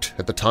boat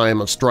at the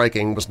time of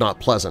striking was not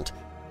pleasant,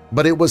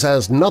 but it was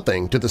as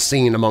nothing to the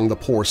scene among the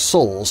poor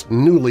souls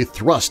newly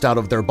thrust out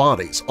of their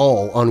bodies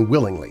all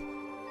unwillingly.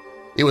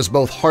 It was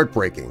both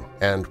heartbreaking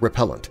and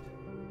repellent.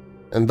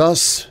 And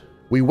thus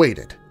we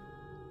waited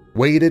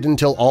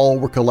until all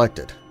were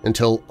collected,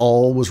 until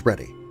all was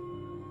ready,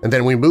 and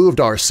then we moved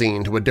our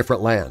scene to a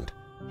different land.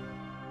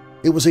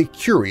 It was a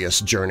curious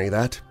journey,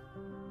 that.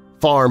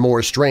 Far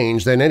more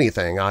strange than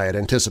anything I had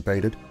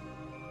anticipated.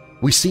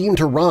 We seemed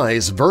to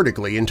rise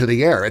vertically into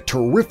the air at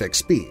terrific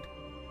speed.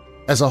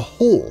 As a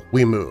whole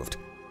we moved,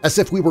 as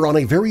if we were on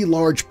a very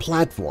large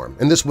platform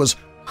and this was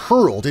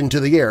hurled into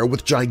the air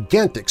with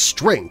gigantic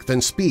strength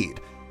and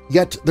speed,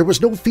 yet there was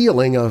no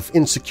feeling of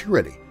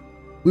insecurity.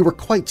 We were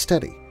quite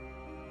steady.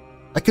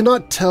 I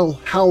cannot tell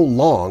how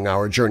long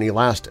our journey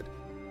lasted,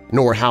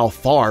 nor how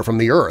far from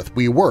the earth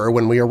we were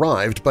when we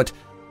arrived, but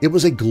it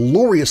was a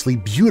gloriously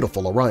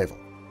beautiful arrival.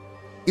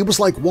 It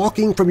was like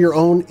walking from your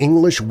own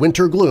English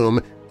winter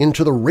gloom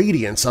into the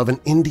radiance of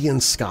an Indian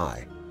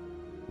sky.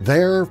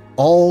 There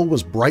all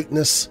was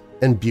brightness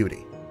and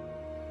beauty.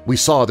 We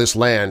saw this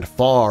land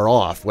far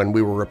off when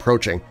we were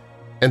approaching,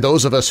 and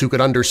those of us who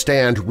could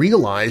understand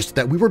realized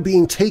that we were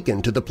being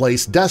taken to the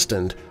place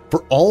destined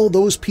for all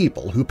those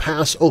people who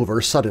pass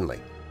over suddenly,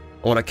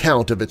 on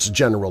account of its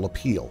general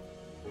appeal.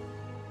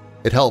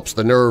 It helps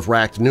the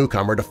nerve-wracked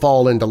newcomer to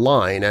fall into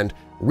line and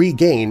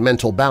regain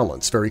mental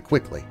balance very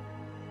quickly.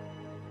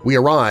 We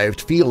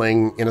arrived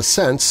feeling, in a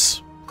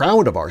sense,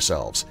 proud of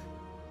ourselves.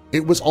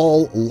 It was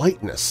all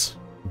lightness,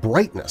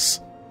 brightness,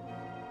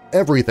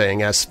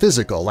 everything as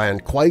physical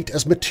and quite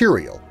as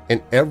material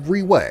in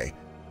every way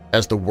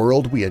as the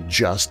world we had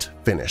just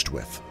finished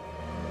with.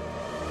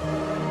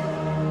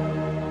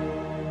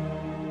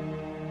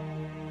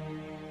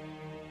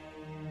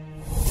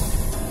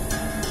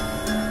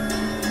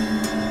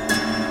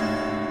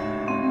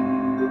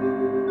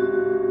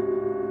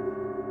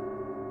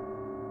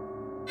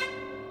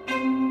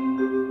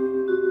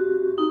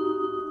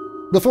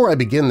 Before I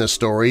begin this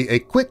story, a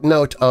quick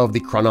note of the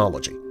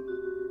chronology.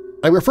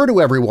 I refer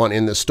to everyone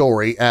in this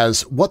story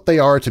as what they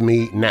are to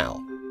me now,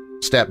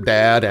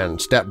 stepdad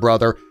and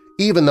stepbrother,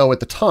 even though at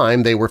the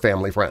time they were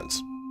family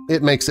friends.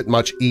 It makes it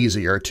much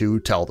easier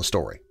to tell the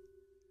story.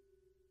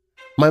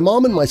 My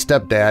mom and my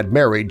stepdad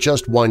married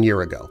just 1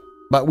 year ago,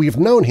 but we've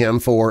known him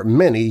for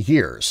many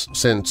years,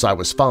 since I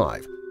was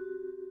 5.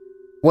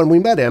 When we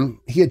met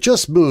him, he had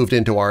just moved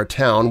into our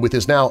town with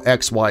his now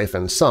ex-wife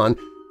and son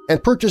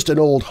and purchased an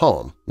old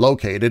home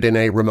located in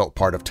a remote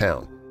part of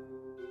town.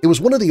 It was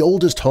one of the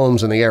oldest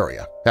homes in the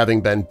area, having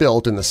been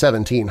built in the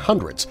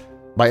 1700s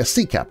by a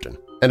sea captain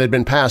and had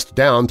been passed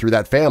down through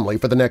that family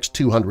for the next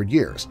 200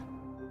 years.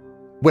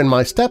 When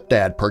my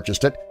stepdad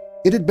purchased it,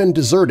 it had been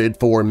deserted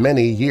for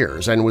many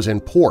years and was in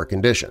poor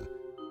condition.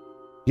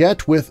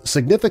 Yet with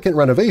significant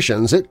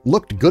renovations, it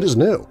looked good as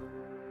new.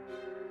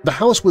 The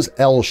house was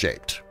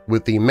L-shaped,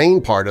 with the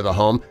main part of the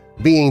home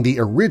being the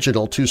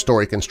original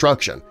 2-story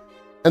construction,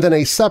 and then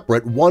a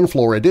separate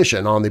 1-floor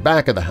addition on the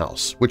back of the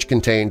house, which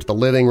contained the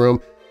living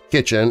room,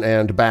 kitchen,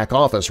 and back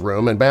office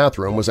room and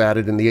bathroom was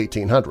added in the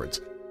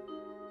 1800s.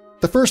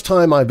 The first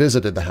time I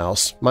visited the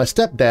house, my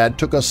stepdad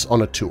took us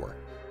on a tour.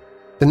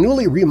 The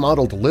newly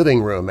remodeled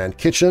living room and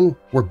kitchen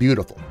were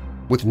beautiful,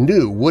 with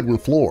new wooden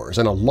floors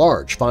and a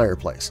large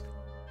fireplace.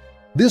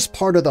 This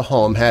part of the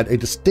home had a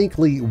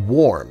distinctly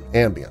warm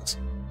ambience.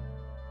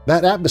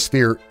 That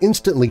atmosphere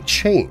instantly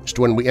changed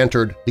when we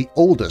entered the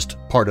oldest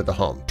part of the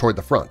home toward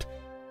the front.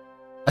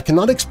 I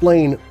cannot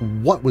explain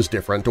what was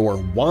different or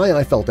why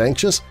I felt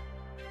anxious.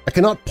 I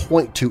cannot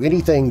point to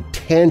anything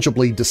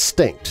tangibly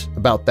distinct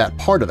about that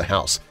part of the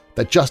house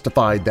that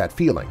justified that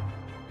feeling.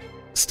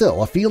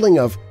 Still, a feeling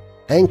of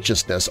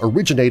anxiousness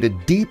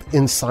originated deep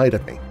inside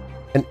of me,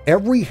 and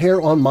every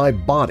hair on my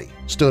body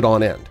stood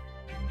on end,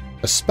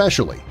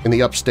 especially in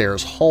the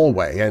upstairs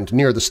hallway and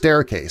near the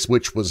staircase,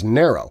 which was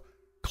narrow,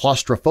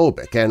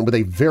 claustrophobic, and with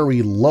a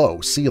very low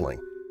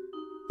ceiling.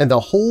 And the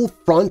whole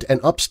front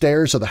and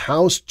upstairs of the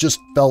house just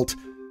felt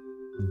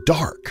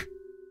dark.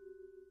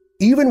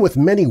 Even with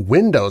many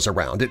windows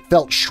around, it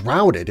felt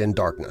shrouded in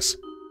darkness.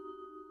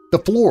 The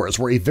floors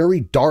were a very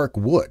dark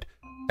wood,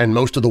 and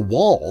most of the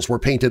walls were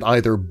painted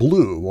either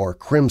blue or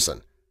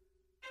crimson.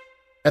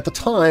 At the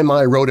time,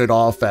 I wrote it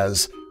off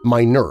as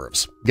my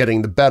nerves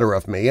getting the better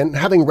of me and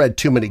having read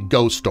too many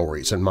ghost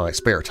stories in my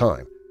spare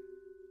time.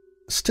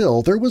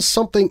 Still, there was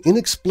something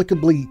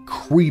inexplicably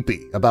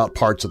creepy about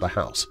parts of the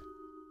house.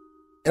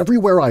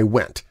 Everywhere I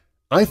went,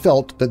 I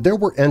felt that there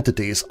were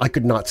entities I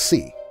could not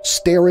see,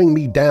 staring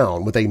me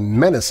down with a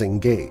menacing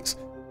gaze.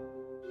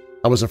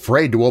 I was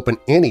afraid to open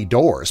any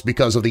doors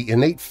because of the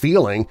innate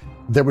feeling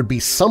there would be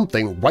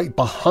something right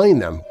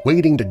behind them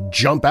waiting to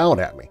jump out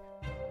at me.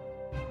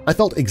 I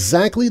felt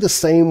exactly the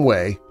same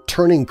way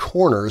turning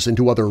corners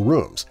into other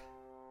rooms,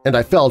 and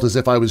I felt as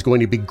if I was going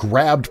to be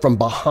grabbed from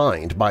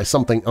behind by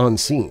something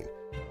unseen.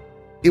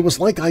 It was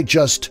like I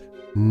just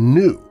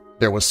knew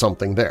there was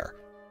something there,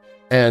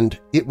 and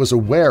it was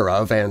aware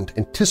of and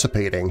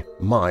anticipating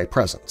my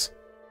presence.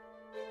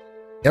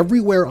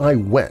 Everywhere I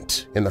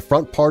went in the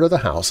front part of the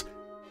house,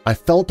 I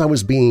felt I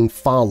was being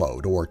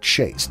followed or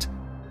chased.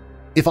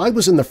 If I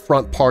was in the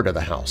front part of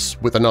the house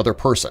with another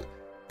person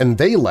and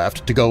they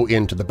left to go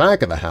into the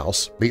back of the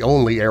house, the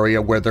only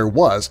area where there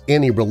was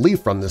any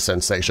relief from this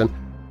sensation,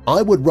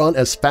 I would run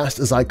as fast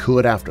as I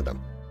could after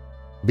them.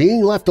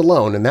 Being left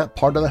alone in that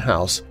part of the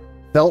house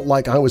felt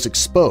like I was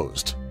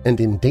exposed and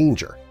in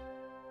danger.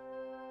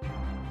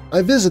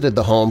 I visited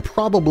the home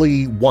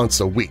probably once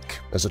a week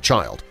as a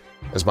child,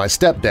 as my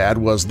stepdad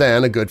was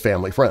then a good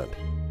family friend.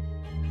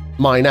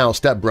 My now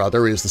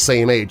stepbrother is the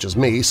same age as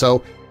me,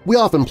 so we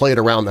often played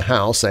around the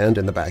house and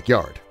in the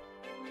backyard.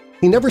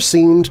 He never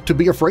seemed to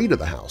be afraid of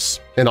the house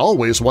and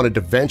always wanted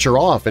to venture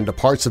off into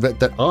parts of it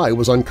that I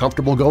was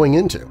uncomfortable going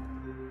into.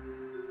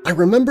 I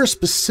remember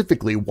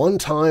specifically one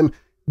time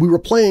we were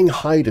playing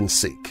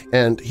hide-and-seek,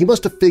 and he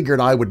must have figured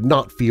I would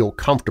not feel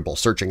comfortable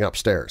searching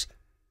upstairs.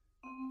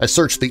 I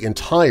searched the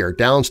entire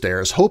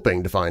downstairs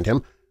hoping to find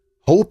him,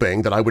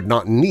 hoping that I would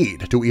not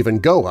need to even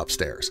go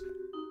upstairs.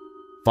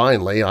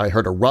 Finally, I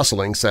heard a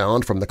rustling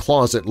sound from the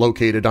closet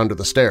located under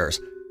the stairs.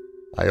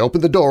 I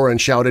opened the door and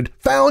shouted,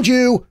 "Found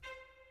you!"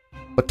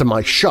 But to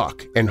my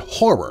shock and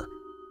horror,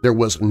 There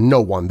was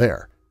no one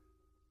there.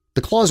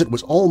 The closet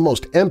was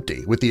almost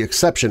empty with the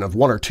exception of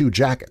 1 or 2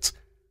 jackets.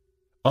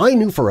 I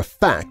knew for a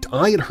fact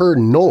I had heard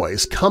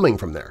noise coming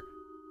from there.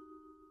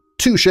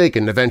 Too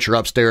shaken to venture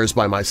upstairs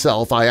by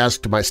myself, I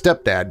asked my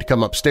stepdad to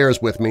come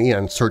upstairs with me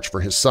and search for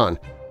his son.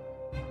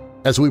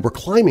 As we were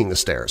climbing the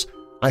stairs,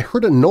 I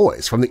heard a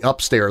noise from the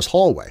upstairs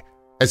hallway,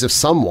 as if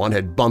someone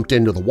had bumped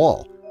into the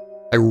wall.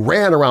 I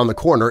ran around the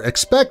corner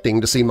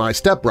expecting to see my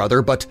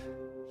stepbrother, but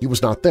he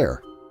was not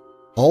there.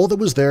 All that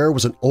was there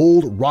was an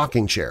old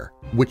rocking chair,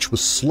 which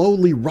was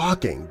slowly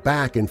rocking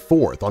back and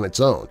forth on its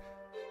own,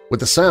 with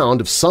the sound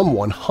of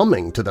someone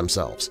humming to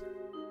themselves.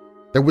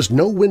 There was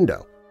no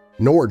window,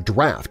 nor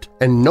draft,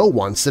 and no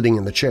one sitting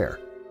in the chair.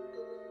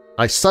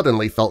 I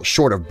suddenly felt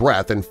short of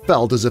breath and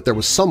felt as if there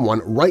was someone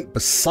right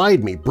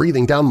beside me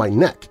breathing down my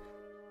neck.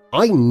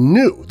 I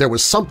knew there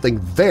was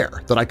something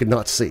there that I could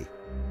not see.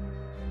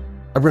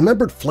 I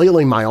remembered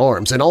flailing my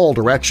arms in all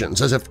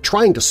directions as if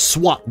trying to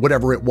swat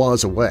whatever it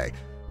was away,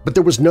 but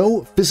there was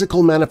no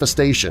physical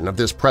manifestation of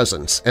this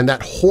presence, and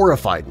that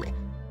horrified me.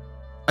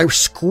 I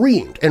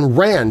screamed and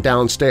ran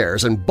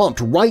downstairs and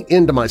bumped right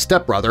into my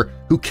stepbrother,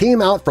 who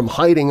came out from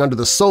hiding under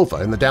the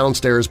sofa in the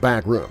downstairs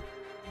back room.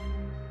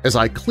 As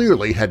I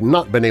clearly had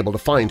not been able to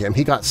find him,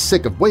 he got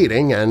sick of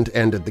waiting and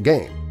ended the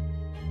game.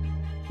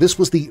 This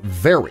was the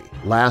very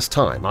last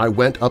time I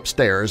went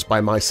upstairs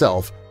by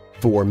myself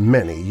for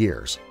many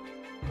years.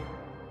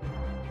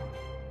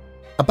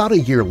 About a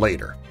year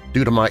later,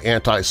 due to my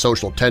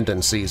antisocial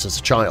tendencies as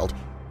a child,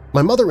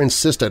 my mother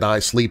insisted I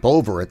sleep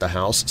over at the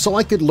house so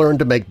I could learn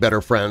to make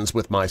better friends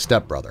with my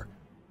stepbrother.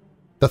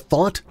 The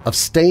thought of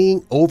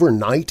staying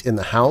overnight in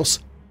the house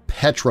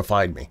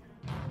petrified me,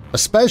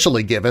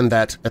 especially given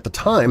that, at the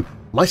time,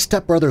 my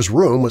stepbrother's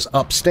room was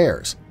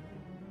upstairs.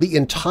 The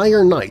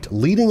entire night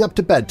leading up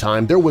to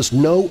bedtime there was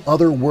no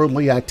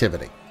otherworldly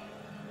activity.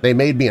 They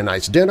made me a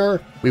nice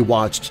dinner, we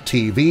watched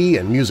TV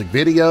and music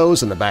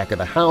videos in the back of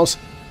the house,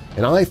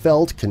 and I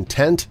felt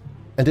content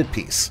and at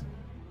peace.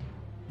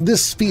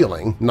 This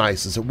feeling,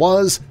 nice as it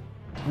was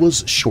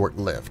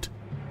short-lived.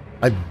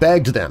 I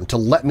begged them to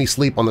let me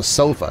sleep on the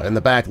sofa in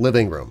the back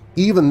living room,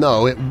 even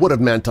though it would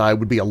have meant I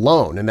would be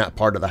alone in that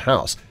part of the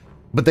house,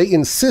 but they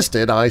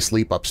insisted I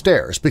sleep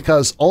upstairs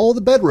because all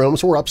the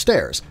bedrooms were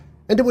upstairs,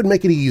 and it would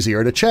make it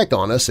easier to check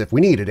on us if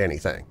we needed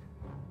anything.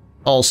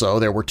 Also,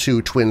 there were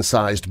 2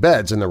 twin-sized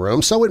beds in the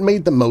room, so it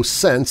made the most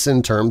sense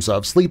in terms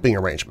of sleeping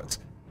arrangements.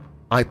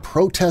 I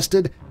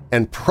protested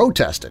and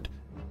protested,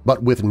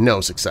 but with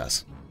no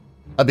success.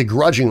 I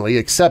begrudgingly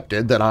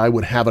accepted that I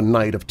would have a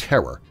night of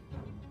terror.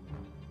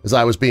 As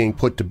I was being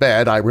put to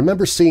bed, I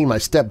remember seeing my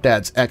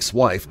stepdad's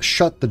ex-wife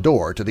shut the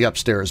door to the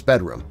upstairs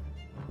bedroom,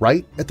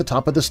 right at the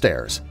top of the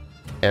stairs,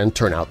 and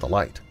turn out the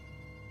light.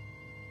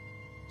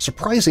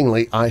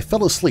 Surprisingly, I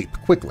fell asleep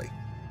quickly,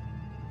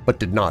 but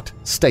did not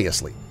stay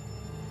asleep.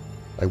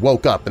 I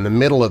woke up in the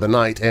middle of the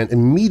night and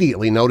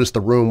immediately noticed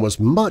the room was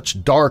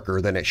much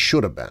darker than it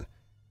should have been.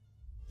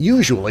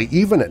 Usually,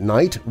 even at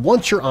night,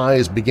 once your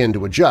eyes begin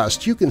to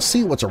adjust, you can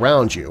see what's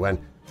around you and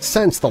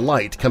sense the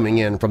light coming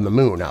in from the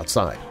moon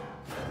outside.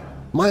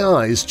 My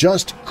eyes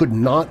just could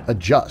not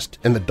adjust,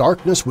 and the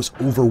darkness was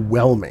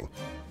overwhelming.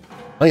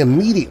 I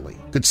immediately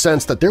could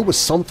sense that there was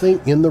something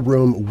in the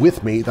room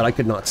with me that I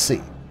could not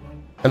see,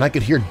 and I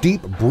could hear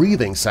deep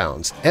breathing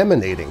sounds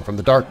emanating from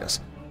the darkness.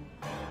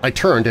 I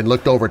turned and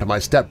looked over to my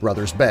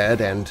stepbrother's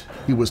bed, and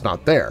he was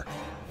not there,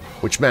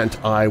 which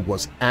meant I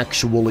was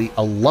actually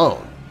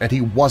alone and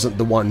he wasn't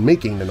the one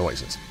making the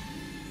noises.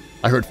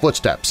 I heard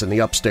footsteps in the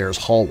upstairs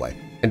hallway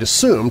and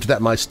assumed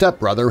that my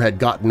stepbrother had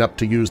gotten up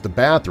to use the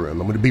bathroom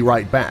and would be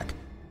right back.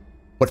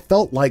 What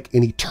felt like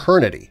an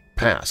eternity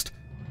passed,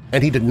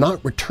 and he did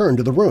not return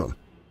to the room.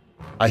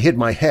 I hid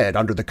my head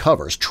under the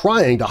covers,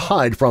 trying to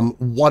hide from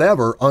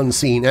whatever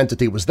unseen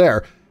entity was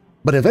there,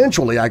 but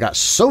eventually I got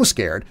so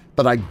scared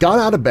that I got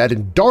out of bed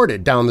and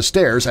darted down the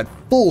stairs at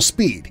full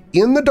speed,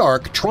 in the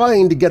dark,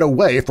 trying to get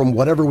away from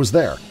whatever was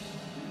there.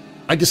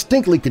 I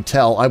distinctly could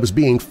tell I was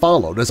being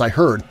followed as I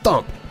heard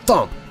thump,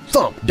 thump,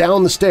 thump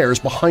down the stairs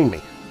behind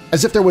me,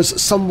 as if there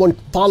was someone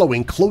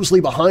following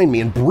closely behind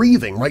me and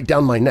breathing right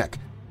down my neck.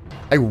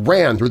 I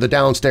ran through the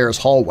downstairs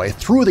hallway,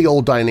 through the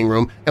old dining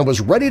room, and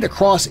was ready to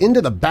cross into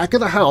the back of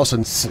the house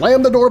and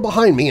slam the door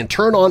behind me and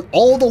turn on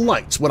all the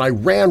lights when I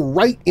ran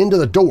right into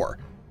the door.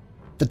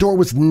 The door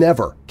was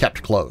never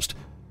kept closed,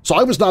 so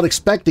I was not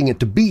expecting it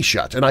to be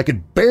shut, and I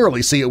could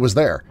barely see it was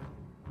there.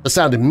 The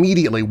sound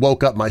immediately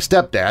woke up my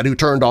stepdad, who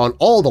turned on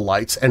all the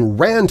lights and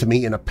ran to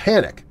me in a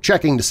panic,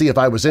 checking to see if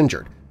I was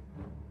injured.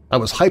 I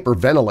was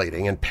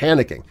hyperventilating and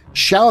panicking,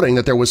 shouting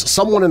that there was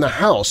someone in the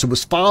house who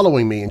was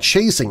following me and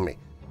chasing me.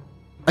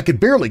 I could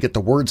barely get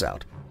the words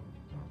out.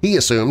 He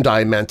assumed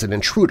I meant an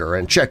intruder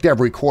and checked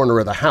every corner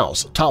of the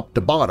house, top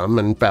to bottom,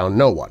 and found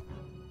no one.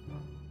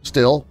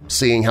 Still,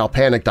 seeing how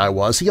panicked I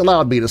was, he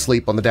allowed me to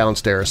sleep on the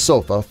downstairs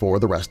sofa for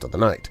the rest of the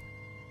night.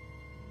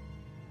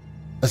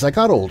 As I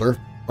got older,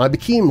 I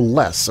became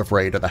less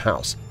afraid of the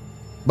house,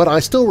 but I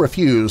still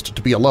refused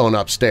to be alone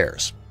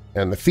upstairs,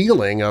 and the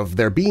feeling of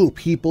there being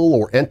people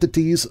or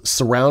entities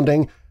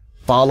surrounding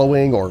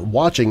following or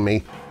watching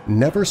me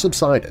never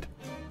subsided.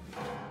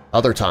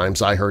 Other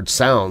times I heard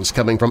sounds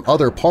coming from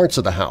other parts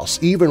of the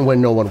house even when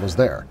no one was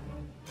there.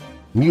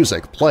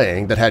 Music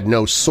playing that had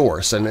no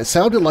source, and it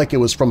sounded like it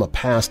was from a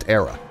past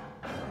era.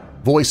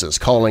 Voices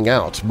calling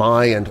out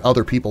my and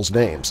other people's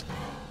names.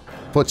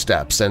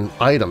 Footsteps and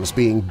items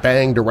being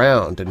banged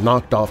around and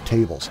knocked off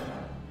tables.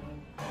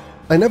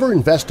 I never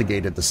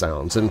investigated the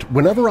sounds, and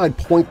whenever I'd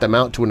point them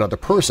out to another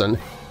person,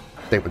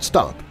 they would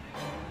stop.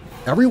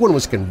 Everyone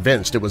was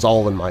convinced it was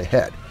all in my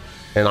head,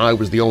 and I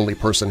was the only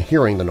person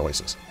hearing the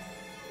noises.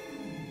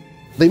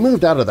 They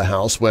moved out of the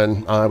house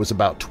when I was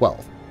about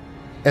 12,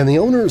 and the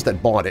owners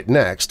that bought it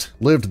next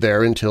lived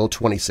there until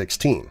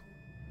 2016.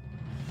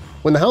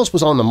 When the house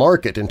was on the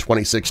market in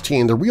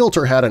 2016, the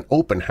realtor had an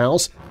open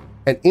house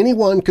and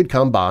anyone could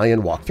come by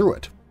and walk through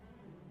it.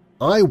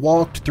 I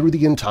walked through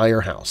the entire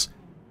house.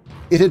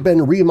 It had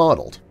been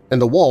remodeled, and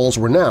the walls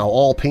were now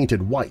all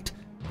painted white,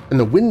 and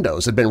the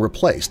windows had been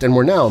replaced and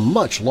were now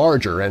much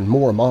larger and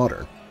more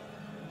modern.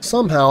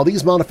 Somehow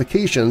these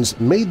modifications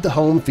made the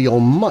home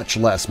feel much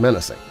less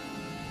menacing.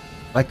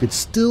 I could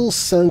still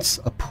sense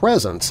a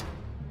presence,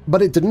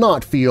 but it did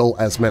not feel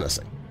as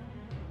menacing.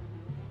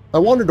 I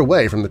wandered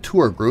away from the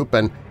tour group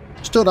and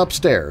stood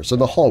upstairs in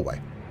the hallway,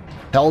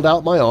 held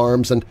out my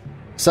arms, and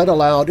said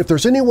aloud, "If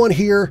there's anyone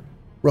here,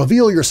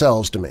 reveal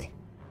yourselves to me."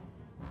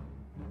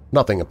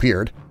 Nothing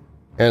appeared,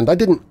 and I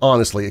didn't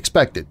honestly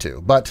expect it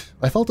to, but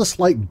I felt a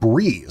slight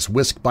breeze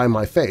whisk by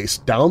my face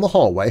down the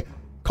hallway,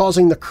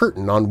 causing the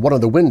curtain on one of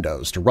the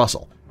windows to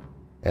rustle,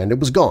 and it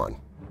was gone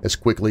as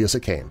quickly as it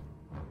came.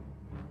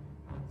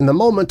 In the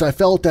moment, I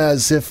felt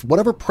as if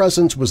whatever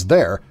presence was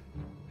there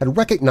had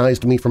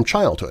recognized me from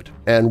childhood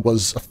and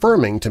was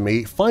affirming to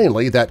me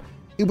finally that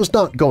it was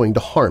not going to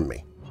harm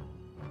me.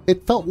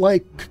 It felt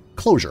like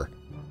closure.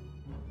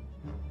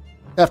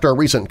 After a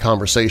recent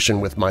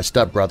conversation with my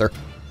stepbrother,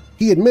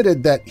 he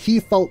admitted that he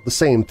felt the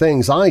same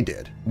things I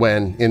did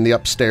when in the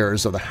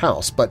upstairs of the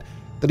house, but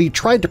that he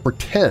tried to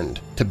pretend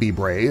to be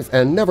brave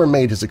and never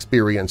made his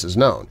experiences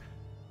known,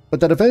 but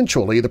that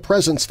eventually the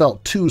presence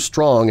felt too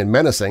strong and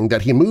menacing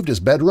that he moved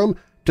his bedroom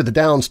to the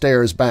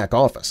downstairs back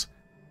office.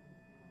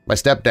 My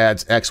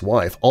stepdad's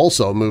ex-wife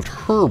also moved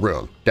her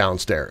room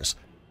downstairs,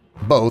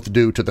 both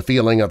due to the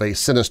feeling of a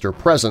sinister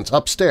presence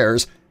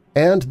upstairs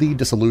and the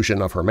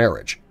dissolution of her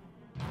marriage.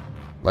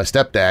 My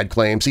stepdad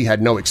claims he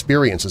had no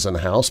experiences in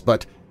the house,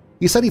 but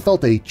he said he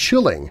felt a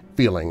chilling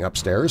feeling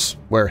upstairs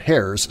where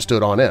hairs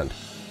stood on end.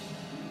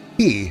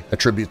 He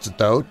attributes it,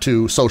 though,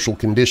 to social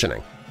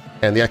conditioning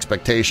and the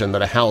expectation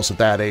that a house at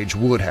that age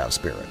would have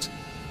spirits.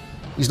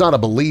 He's not a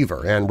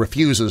believer and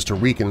refuses to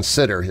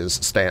reconsider his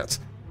stance.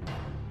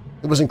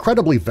 It was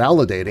incredibly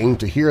validating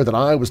to hear that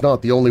I was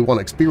not the only one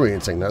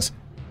experiencing this,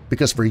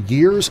 because for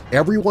years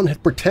everyone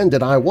had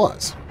pretended I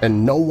was,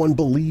 and no one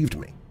believed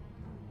me.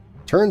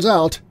 Turns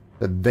out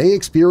that they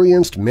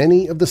experienced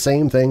many of the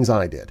same things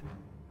I did,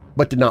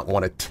 but did not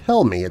want to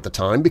tell me at the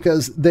time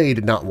because they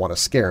did not want to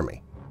scare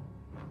me.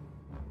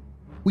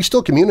 We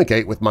still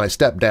communicate with my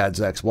stepdad's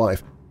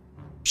ex-wife.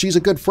 She's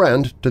a good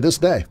friend to this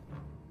day.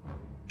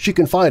 She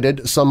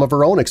confided some of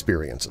her own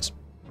experiences.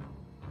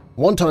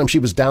 One time she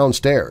was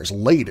downstairs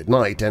late at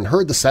night and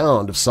heard the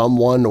sound of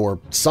someone or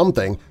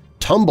something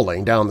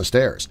tumbling down the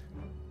stairs.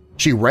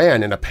 She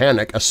ran in a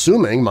panic,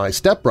 assuming my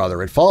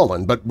stepbrother had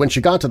fallen, but when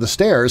she got to the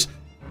stairs,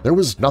 there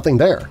was nothing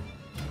there.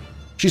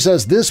 She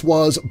says this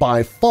was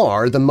by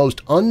far the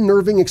most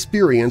unnerving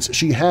experience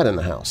she had in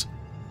the house.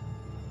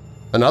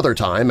 Another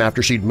time,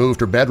 after she'd moved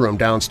her bedroom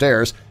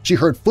downstairs, she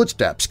heard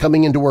footsteps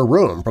coming into her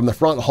room from the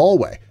front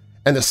hallway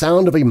and the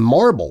sound of a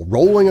marble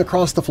rolling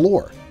across the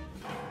floor.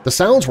 The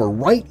sounds were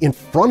right in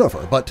front of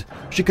her, but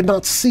she could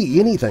not see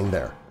anything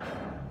there.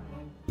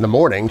 In the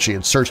morning, she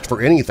had searched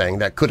for anything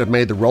that could have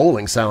made the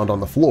rolling sound on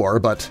the floor,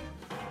 but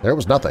there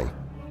was nothing.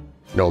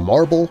 No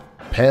marble,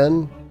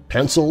 pen,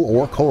 pencil,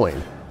 or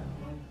coin.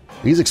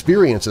 These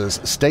experiences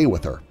stay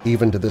with her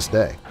even to this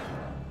day.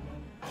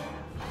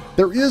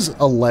 There is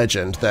a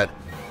legend that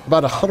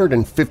about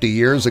 150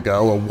 years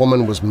ago a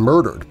woman was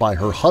murdered by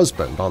her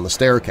husband on the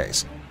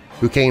staircase,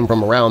 who came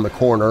from around the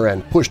corner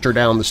and pushed her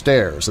down the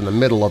stairs in the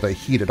middle of a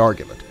heated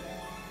argument.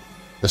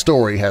 The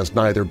story has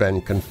neither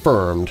been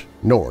confirmed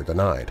nor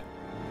denied.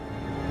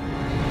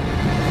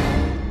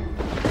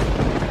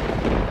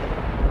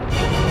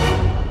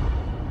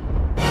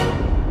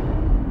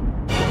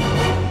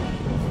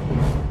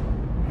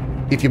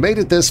 If you made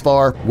it this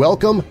far,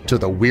 welcome to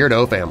the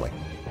Weirdo family.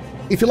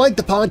 If you like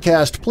the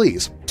podcast,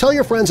 please tell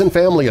your friends and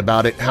family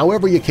about it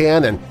however you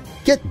can and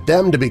get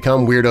them to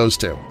become weirdos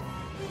too.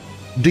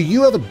 Do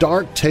you have a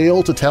dark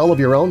tale to tell of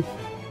your own?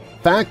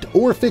 Fact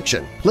or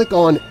fiction, click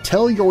on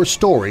Tell Your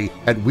Story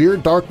at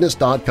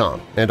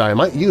WeirdDarkness.com and I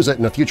might use it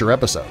in a future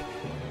episode.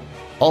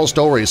 All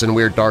stories in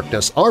Weird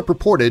Darkness are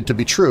purported to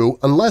be true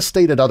unless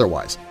stated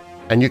otherwise,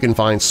 and you can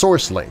find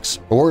source links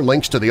or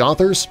links to the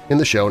authors in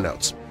the show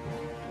notes.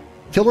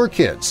 Killer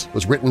Kids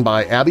was written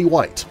by Abby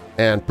White,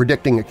 and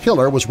Predicting a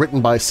Killer was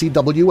written by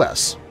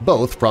CWS,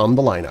 both from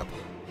the lineup.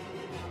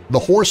 The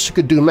Horse Who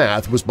Could Do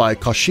Math was by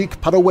Kaushik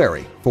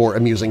Patawari for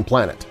Amusing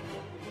Planet.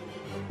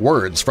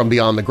 Words from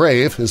Beyond the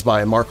Grave is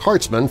by Mark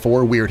Hartzman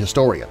for Weird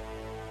Historian.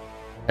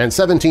 And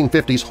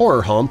 1750s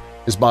Horror Home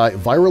is by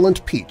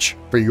Virulent Peach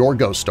for Your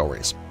Ghost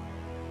Stories.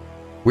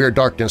 Weird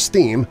Darkness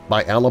Theme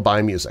by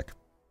Alibi Music.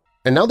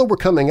 And now that we're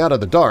coming out of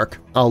the dark,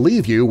 I'll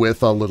leave you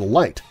with a little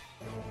light.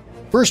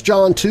 1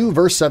 John 2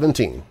 verse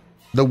 17,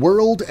 "The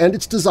world and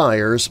its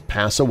desires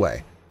pass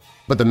away,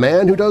 but the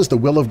man who does the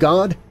will of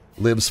God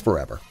lives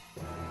forever."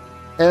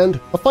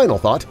 And a final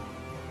thought,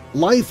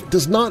 life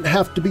does not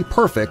have to be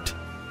perfect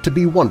to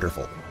be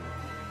wonderful.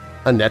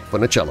 Annette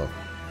Funicello.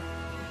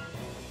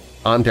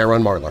 I'm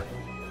Darren Marlar.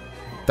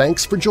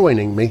 Thanks for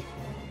joining me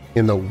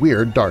in the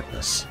Weird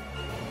Darkness.